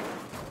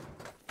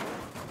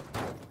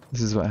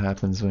 This is what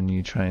happens when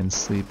you try and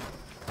sleep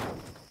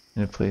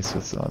in a place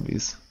with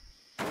zombies.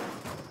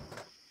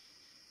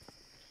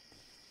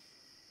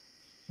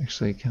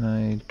 Actually, can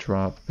I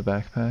drop the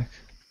backpack?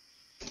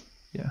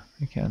 Yeah,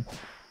 I can.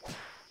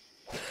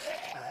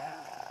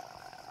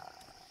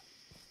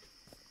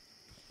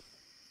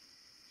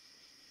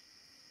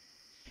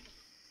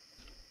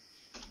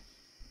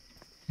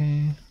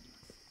 Okay.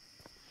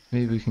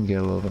 Maybe we can get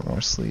a little bit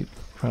more sleep.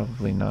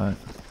 Probably not.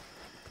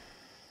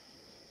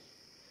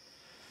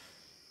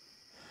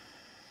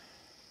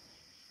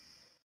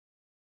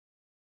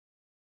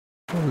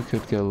 Well, we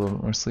could get a little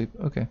bit more sleep.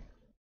 Okay.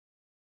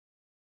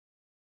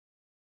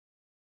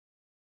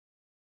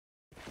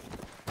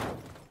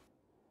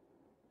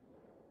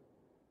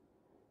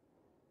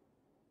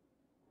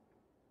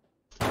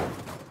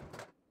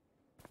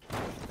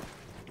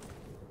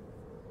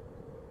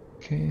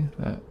 Okay,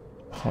 that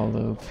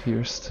hollow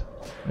pierced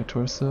my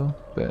torso,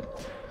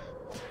 but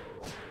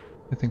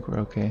I think we're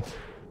okay.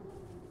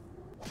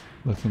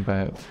 Looking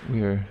back,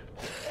 we are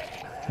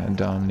kind of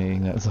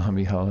dominating that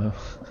zombie hollow.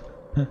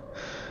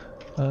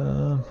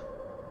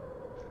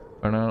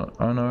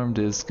 Unarmed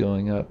is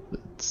going up.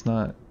 It's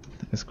not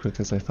as quick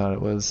as I thought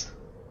it was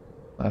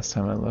last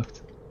time I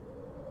looked.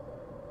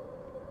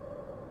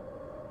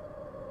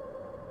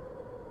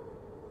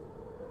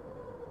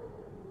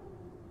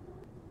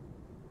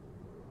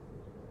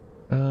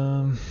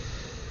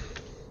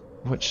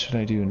 what should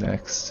I do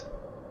next?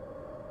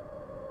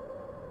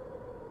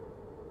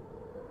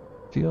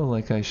 Feel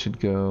like I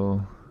should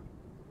go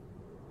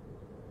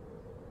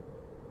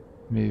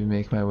maybe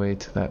make my way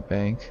to that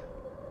bank.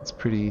 It's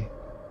pretty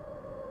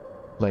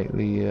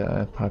lightly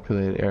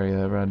populated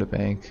area around a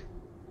bank.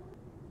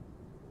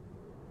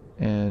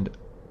 And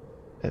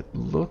it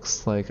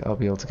looks like I'll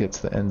be able to get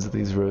to the ends of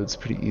these roads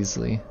pretty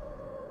easily.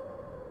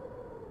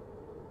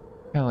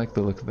 Kinda like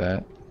the look of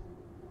that.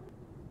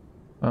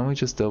 Why don't we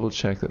just double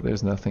check that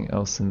there's nothing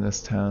else in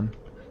this town?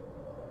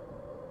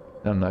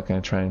 I'm not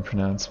gonna try and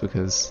pronounce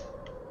because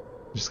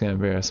I'm just gonna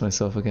embarrass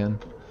myself again.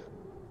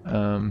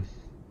 Yeah,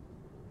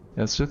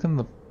 let's look in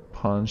the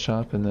pawn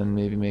shop and then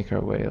maybe make our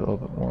way a little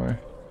bit more.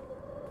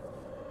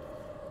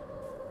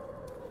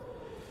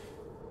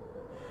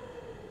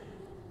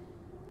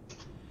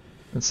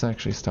 Let's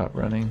actually stop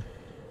running.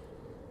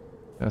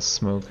 Got a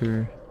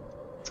smoker.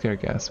 Let's get our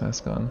gas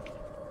mask on.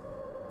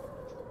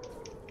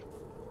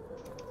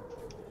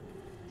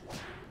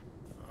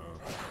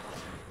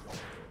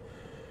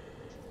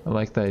 I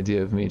like the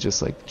idea of me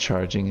just like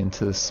charging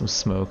into some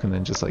smoke and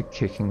then just like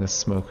kicking the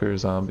smoker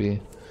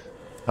zombie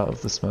out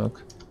of the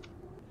smoke.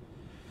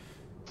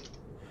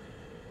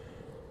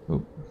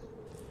 Oop.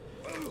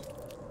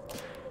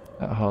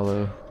 That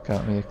hollow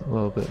got me a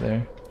little bit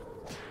there.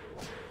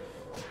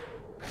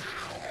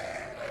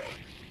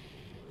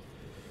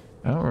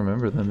 I don't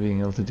remember them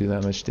being able to do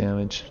that much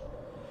damage.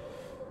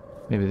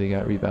 Maybe they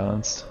got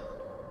rebalanced.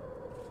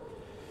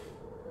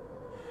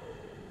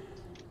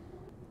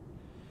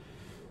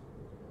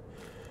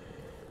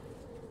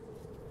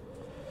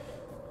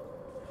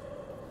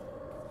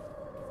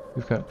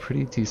 We've got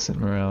pretty decent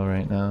morale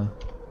right now.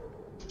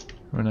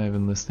 We're not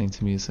even listening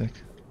to music.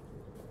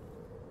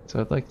 So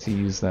I'd like to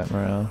use that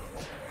morale.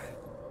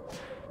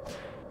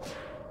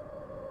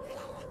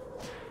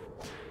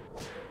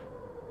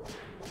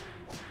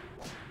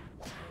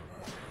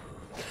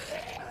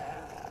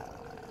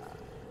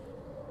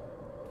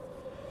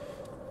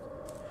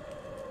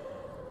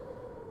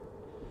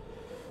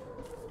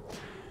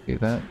 Okay,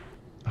 that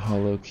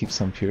hollow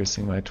keeps on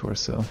piercing my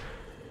torso.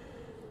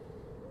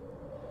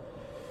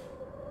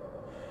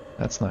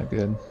 That's not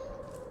good.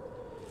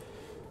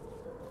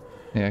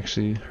 They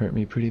actually hurt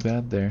me pretty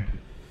bad there.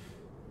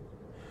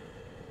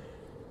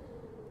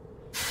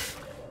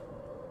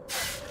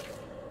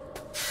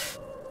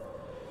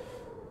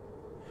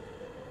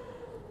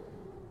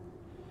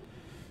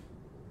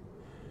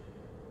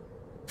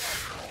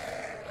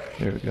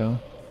 There we go.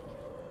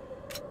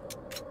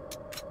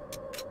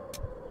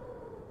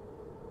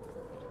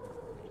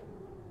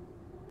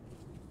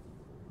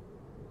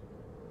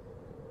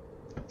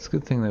 It's a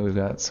good thing that we've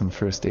got some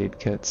first aid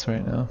kits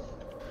right now.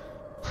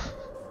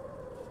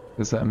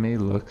 Because that may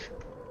look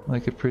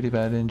like a pretty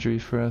bad injury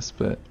for us,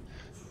 but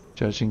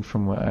judging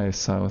from what I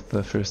saw with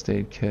the first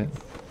aid kit,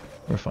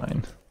 we're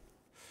fine.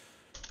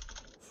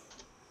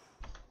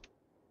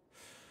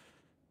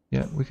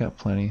 Yeah, we got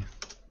plenty.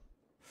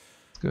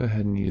 Let's go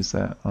ahead and use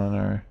that on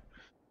our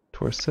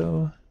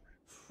torso,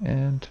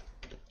 and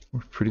we're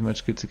pretty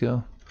much good to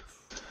go.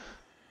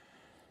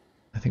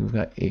 I think we've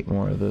got 8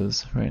 more of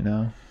those right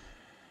now.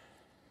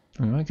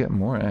 We might get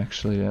more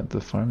actually at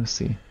the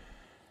pharmacy.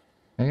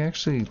 I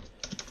actually...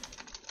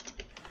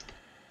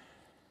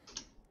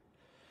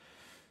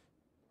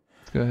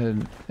 Let's go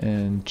ahead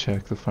and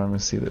check the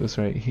pharmacy that was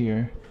right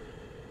here.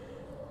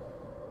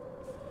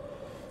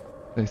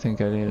 I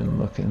think I didn't even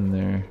look in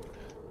their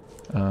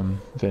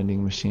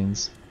vending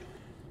machines.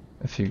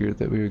 I figured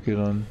that we were good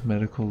on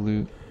medical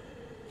loot.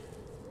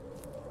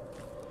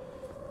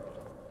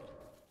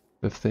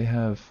 If they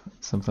have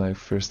something like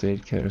first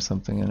aid kit or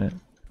something in it.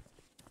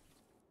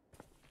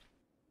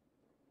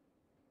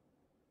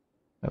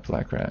 That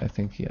black rat, I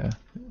think, yeah,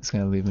 it's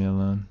gonna leave me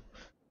alone.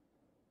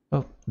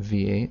 Oh,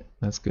 V8,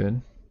 that's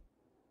good.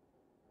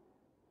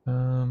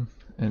 And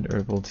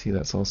herbal tea,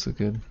 that's also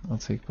good. I'll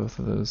take both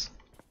of those.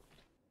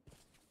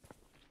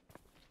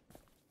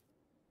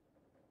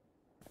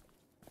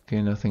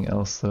 Okay, nothing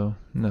else though.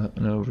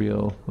 No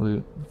real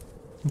loot.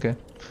 Okay.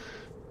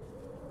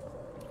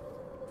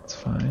 It's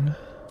fine.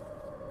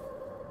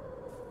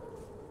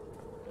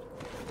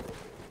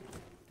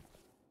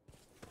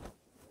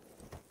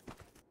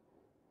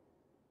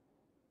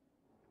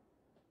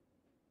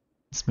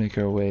 Let's make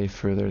our way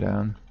further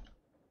down.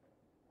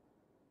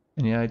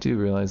 And yeah, I do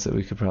realize that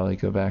we could probably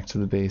go back to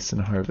the base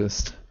and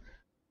harvest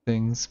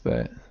things,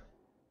 but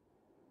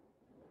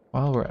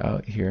while we're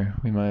out here,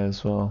 we might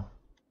as well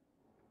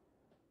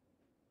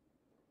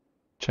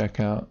check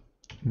out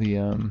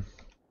the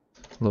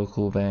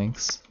local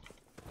banks.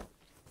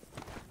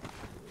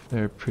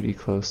 They're pretty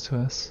close to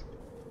us.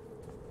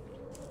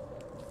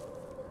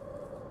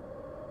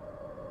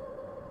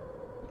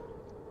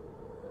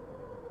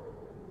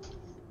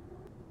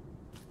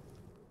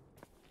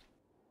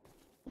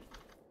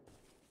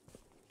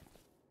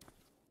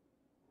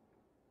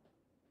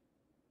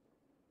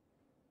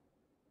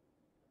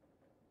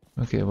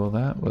 Okay, well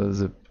that was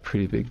a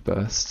pretty big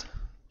bust.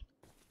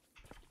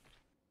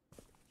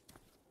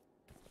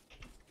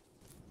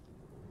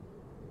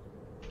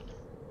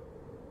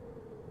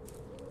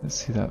 Let's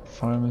see that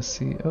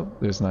pharmacy. Oh,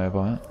 there's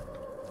Nibot.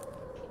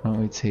 Why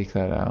don't we take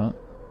that out?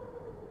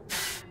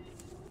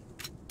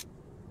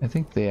 I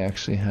think they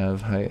actually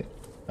have high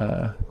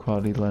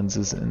quality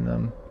lenses in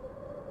them.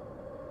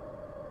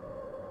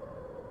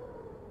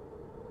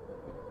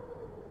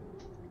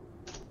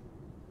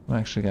 I'm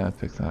actually gonna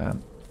pick that up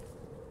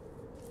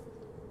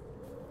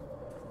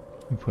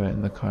and put it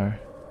in the car.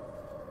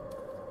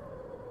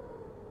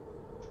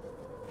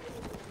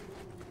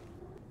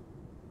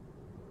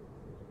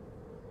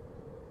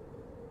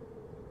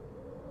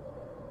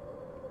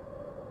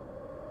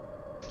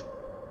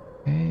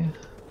 Okay.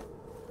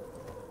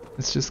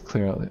 Let's just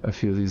clear out a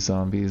few of these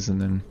zombies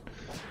and then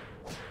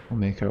we'll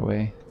make our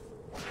way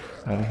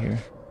out of here.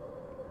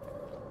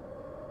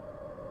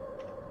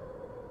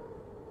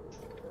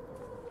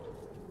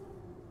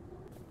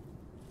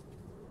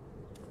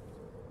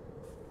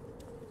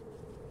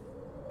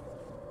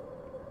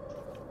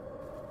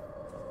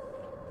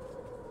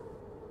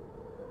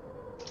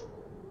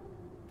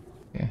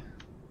 Okay.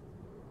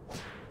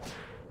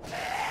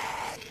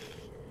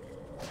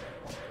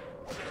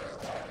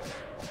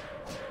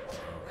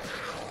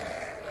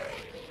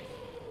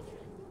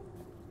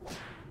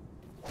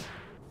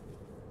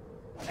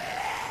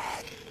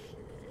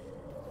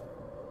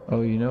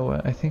 Oh, you know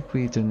what? I think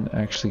we didn't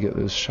actually get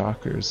those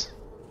shockers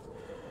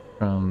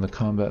from the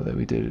combat that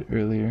we did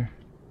earlier.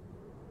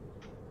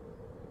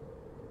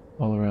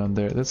 All around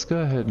there. Let's go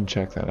ahead and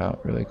check that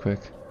out really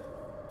quick.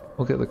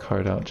 We'll get the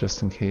card out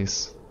just in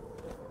case.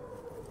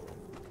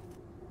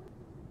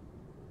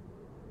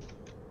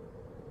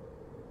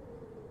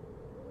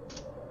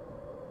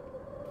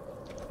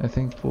 I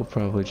think we'll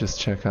probably just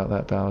check out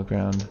that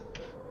battleground.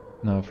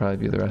 And that'll probably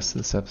be the rest of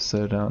this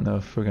episode. I don't know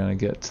if we're gonna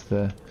get to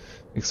the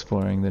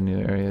exploring the new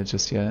area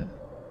just yet.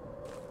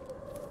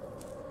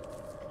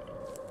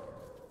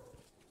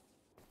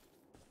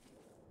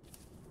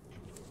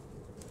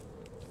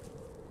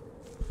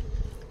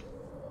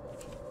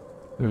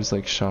 There was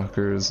like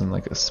shockers and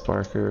like a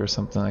sparker or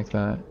something like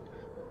that.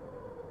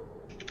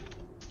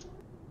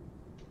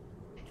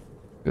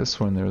 This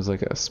one there was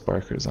like a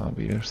sparker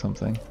zombie or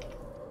something.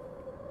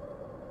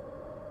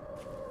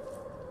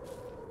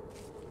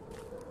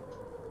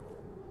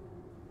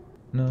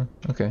 No?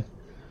 Okay.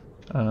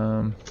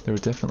 There were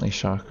definitely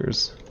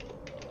shockers.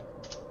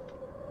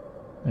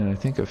 And I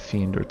think a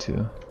fiend or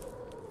two.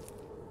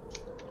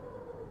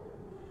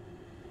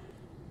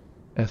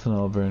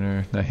 Ethanol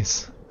burner,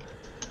 nice.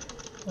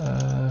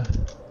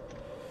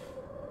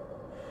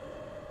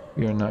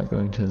 We are not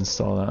going to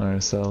install that on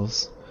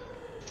ourselves.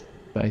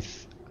 But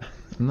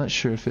I'm not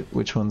sure if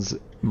which one's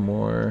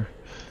more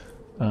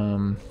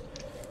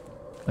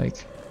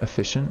like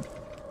efficient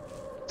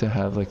to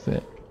have, like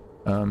the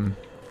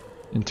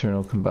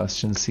internal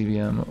combustion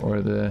CVM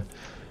or the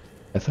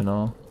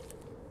ethanol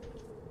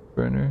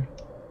burner.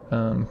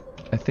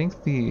 I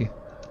think the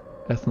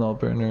ethanol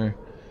burner,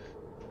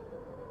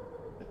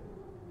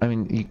 I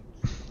mean,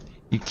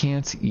 you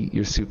can't eat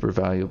your super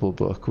valuable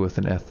book with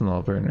an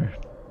ethanol burner.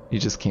 You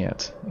just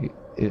can't.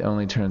 It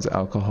only turns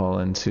alcohol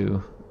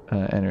into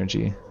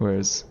energy,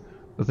 whereas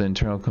with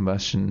internal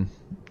combustion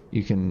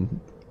you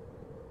can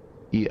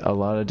eat a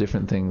lot of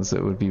different things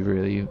that would be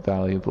really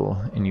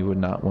valuable and you would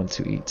not want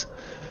to eat.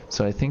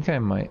 So I think I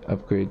might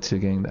upgrade to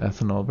getting the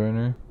ethanol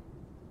burner.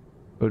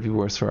 It would be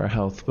worse for our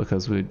health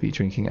because we would be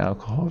drinking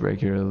alcohol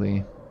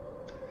regularly.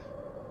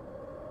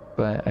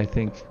 But I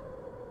think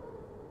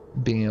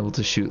being able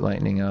to shoot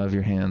lightning out of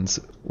your hands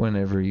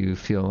whenever you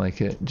feel like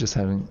it, just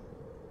have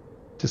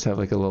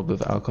like a little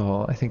bit of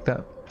alcohol, I think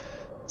that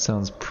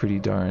sounds pretty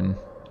darn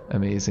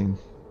amazing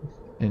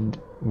and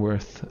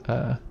worth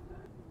a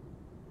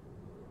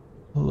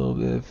little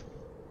bit of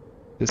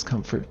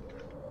discomfort.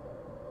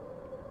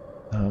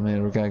 Oh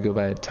man, we're gonna go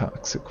by a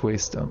toxic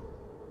waste dump.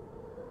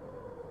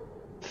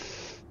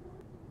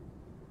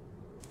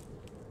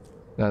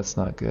 That's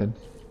not good.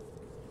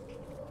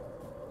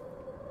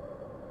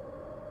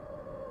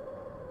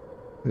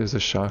 There's a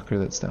shocker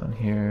that's down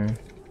here.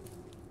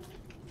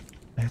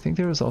 I think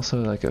there was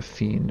also like a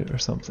fiend or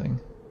something.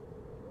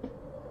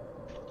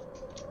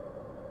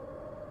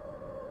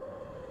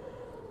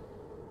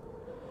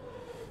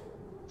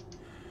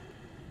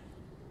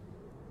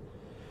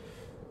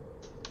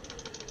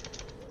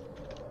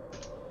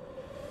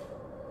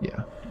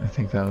 Yeah, I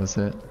think that was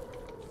it.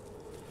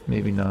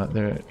 Maybe not.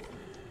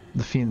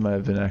 The fiend might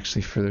have been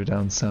actually further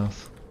down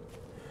south.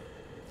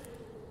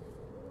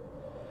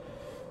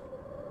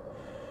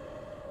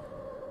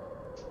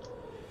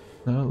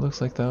 No, it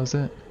looks like that was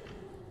it.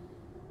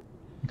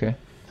 Okay.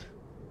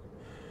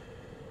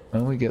 Why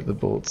don't we get the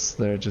bolts?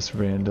 They're just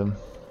random.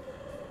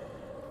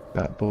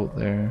 That bolt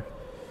there.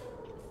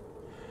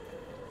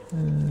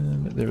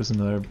 And there was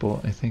another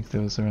bolt. I think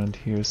that was around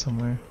here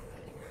somewhere.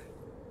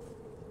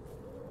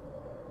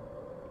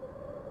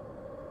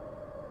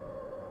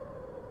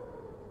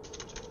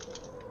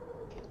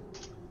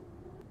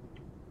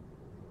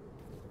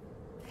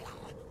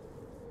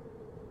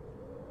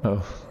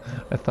 Oh,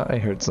 I thought I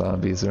heard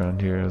zombies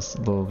around here. I was a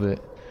little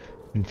bit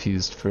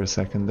confused for a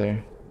second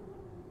there.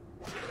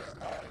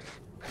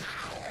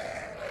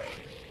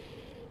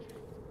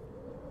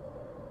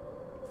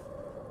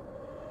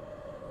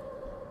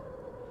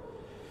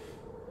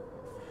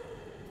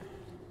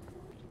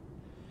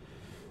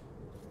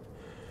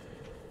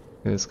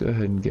 Let's go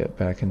ahead and get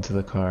back into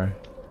the car.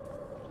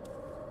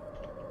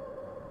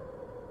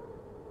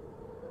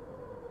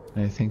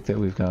 I think that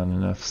we've gotten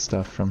enough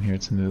stuff from here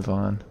to move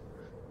on.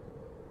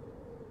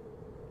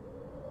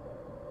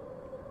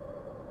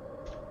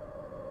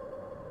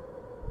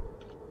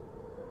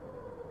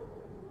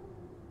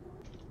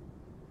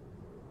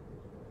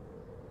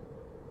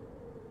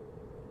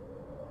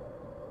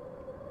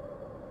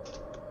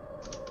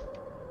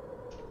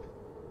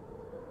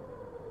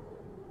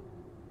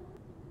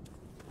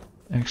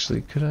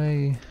 Actually, could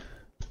I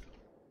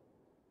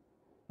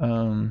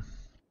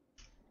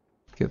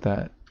get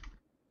that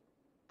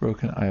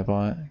broken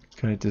eyebot?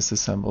 Could I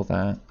disassemble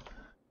that?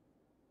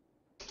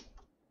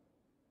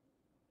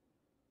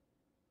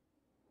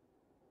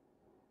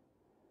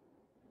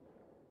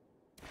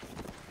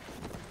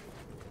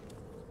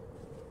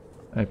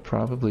 I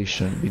probably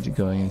shouldn't be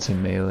going into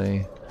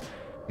melee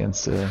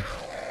against a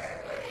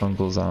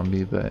fungal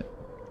zombie, but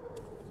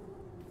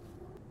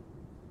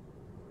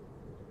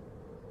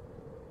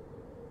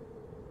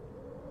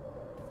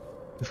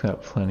we've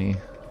got plenty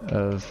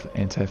of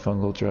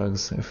antifungal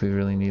drugs if we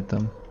really need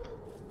them.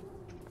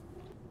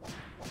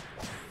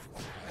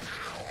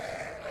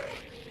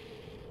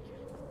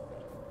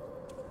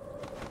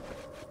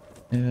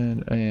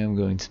 And I am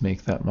going to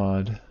make that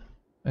mod.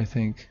 I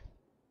think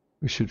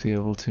we should be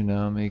able to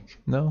now make...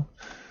 No?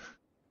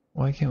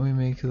 Why can't we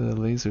make the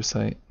laser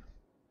sight?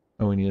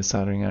 Oh, we need a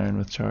soldering iron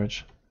with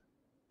charge.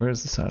 Where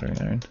is the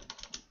soldering iron?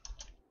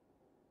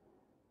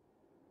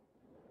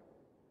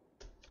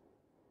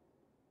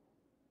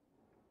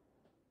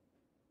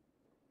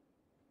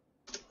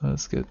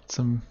 Let's get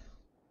some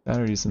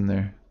batteries in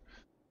there.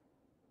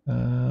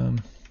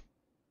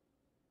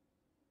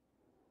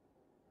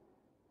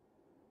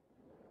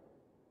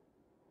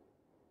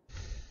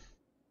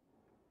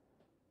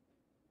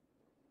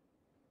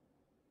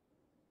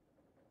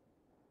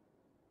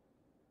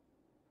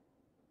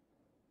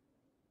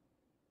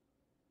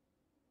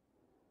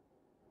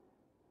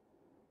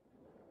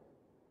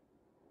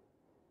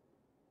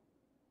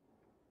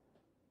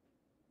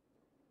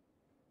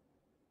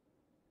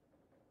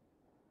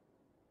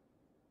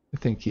 I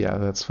think, yeah,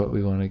 that's what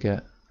we want to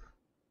get.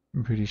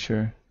 I'm pretty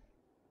sure.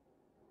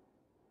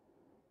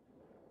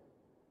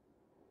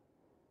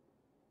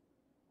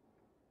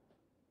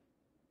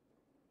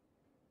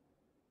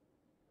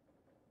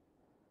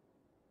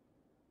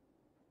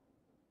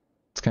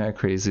 It's kind of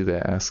crazy that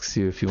it asks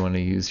you if you want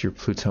to use your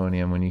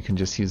plutonium when you can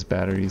just use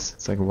batteries.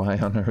 It's like, why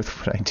on earth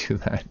would I do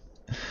that?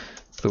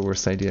 It's the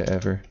worst idea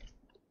ever.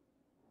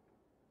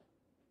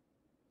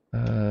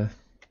 I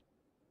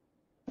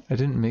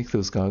didn't make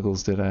those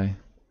goggles, did I?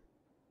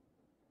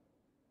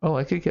 Oh,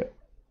 I could get...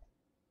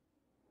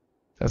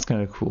 That's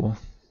kind of cool.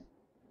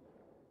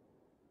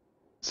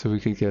 So we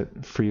could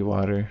get free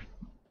water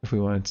if we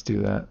wanted to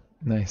do that.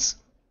 Nice.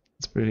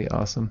 It's pretty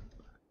awesome.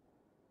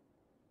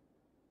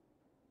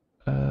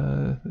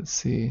 Let's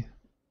see.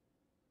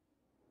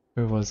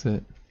 Where was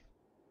it?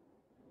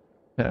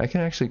 Man, I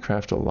can actually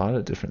craft a lot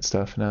of different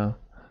stuff now.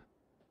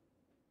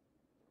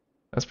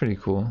 That's pretty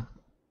cool.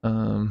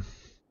 What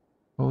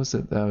was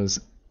it? That was...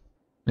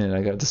 Man,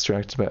 I got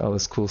distracted by all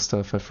this cool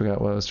stuff. I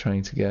forgot what I was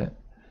trying to get.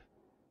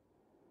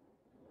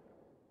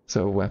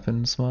 So,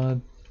 weapons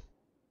mod?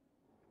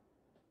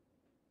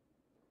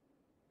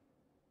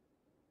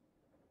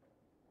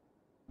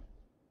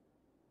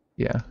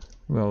 Yeah.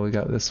 Well, we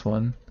got this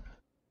one.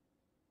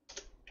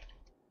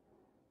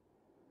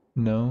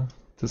 No,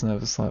 doesn't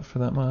have a slot for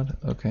that mod.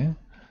 Okay.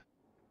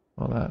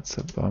 Well, that's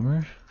a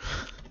bummer.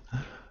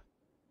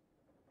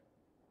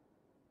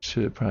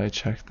 Should have probably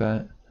checked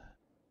that.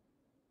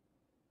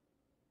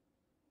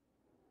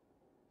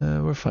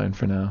 We're fine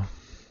for now.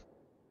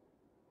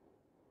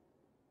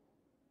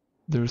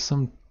 There was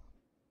some...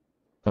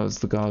 Oh, it was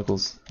the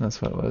goggles.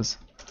 That's what it was.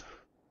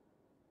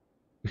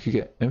 We could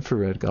get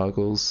infrared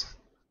goggles,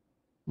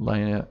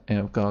 line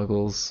amp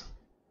goggles,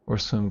 or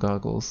swim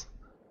goggles.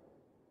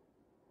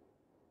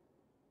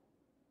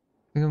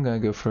 I think I'm gonna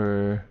go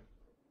for...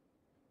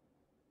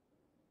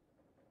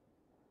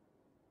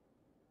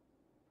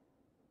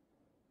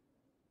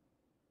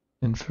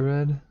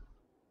 infrared?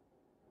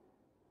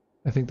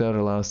 I think that would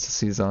allow us to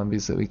see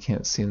zombies that we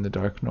can't see in the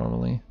dark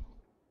normally.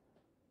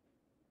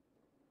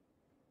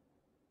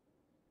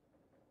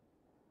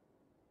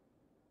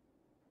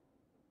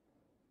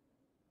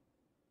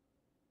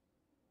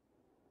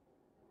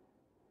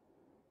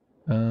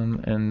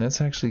 And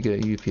let's actually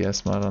get a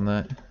UPS mod on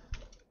that.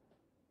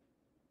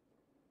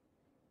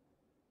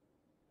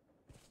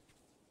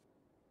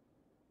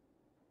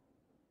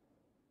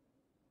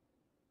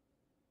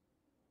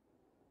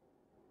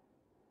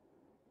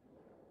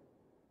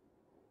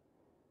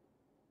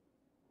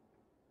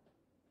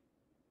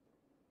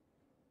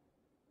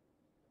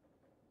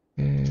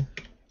 Okay,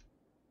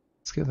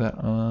 let's get that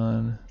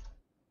on.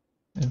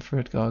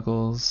 Infrared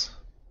goggles.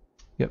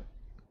 Yep.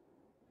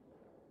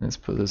 Let's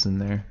put those in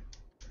there.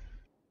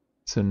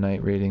 So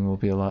night raiding will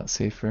be a lot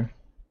safer.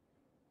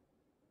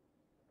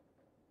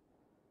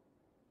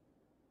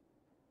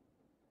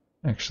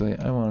 Actually,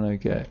 I want to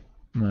get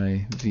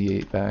my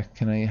V8 back.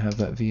 Can I have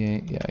that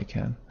V8? Yeah, I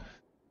can.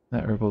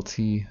 That herbal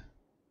tea.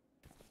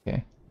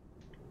 Okay.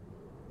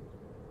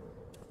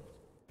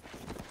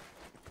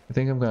 I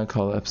think I'm gonna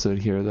call the episode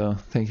here though.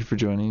 Thank you for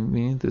joining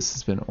me. This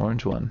has been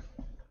Orange One.